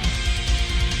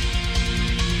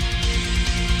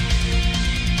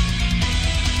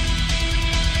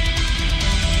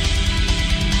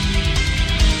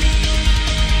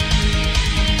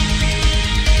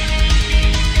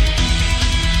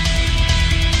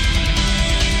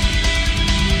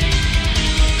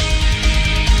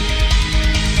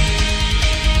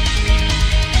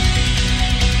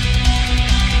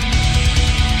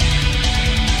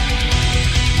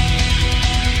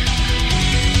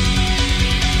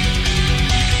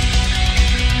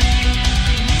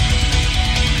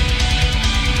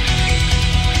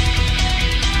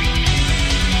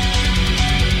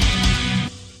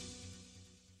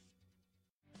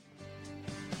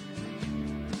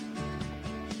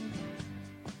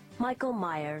 Michael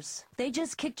Myers, they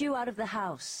just kicked you out of the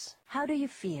house. How do you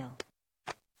feel?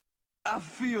 I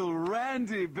feel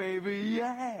randy, baby,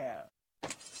 yeah.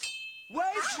 Wait,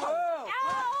 Ow! Will!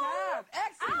 What time?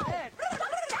 Exit!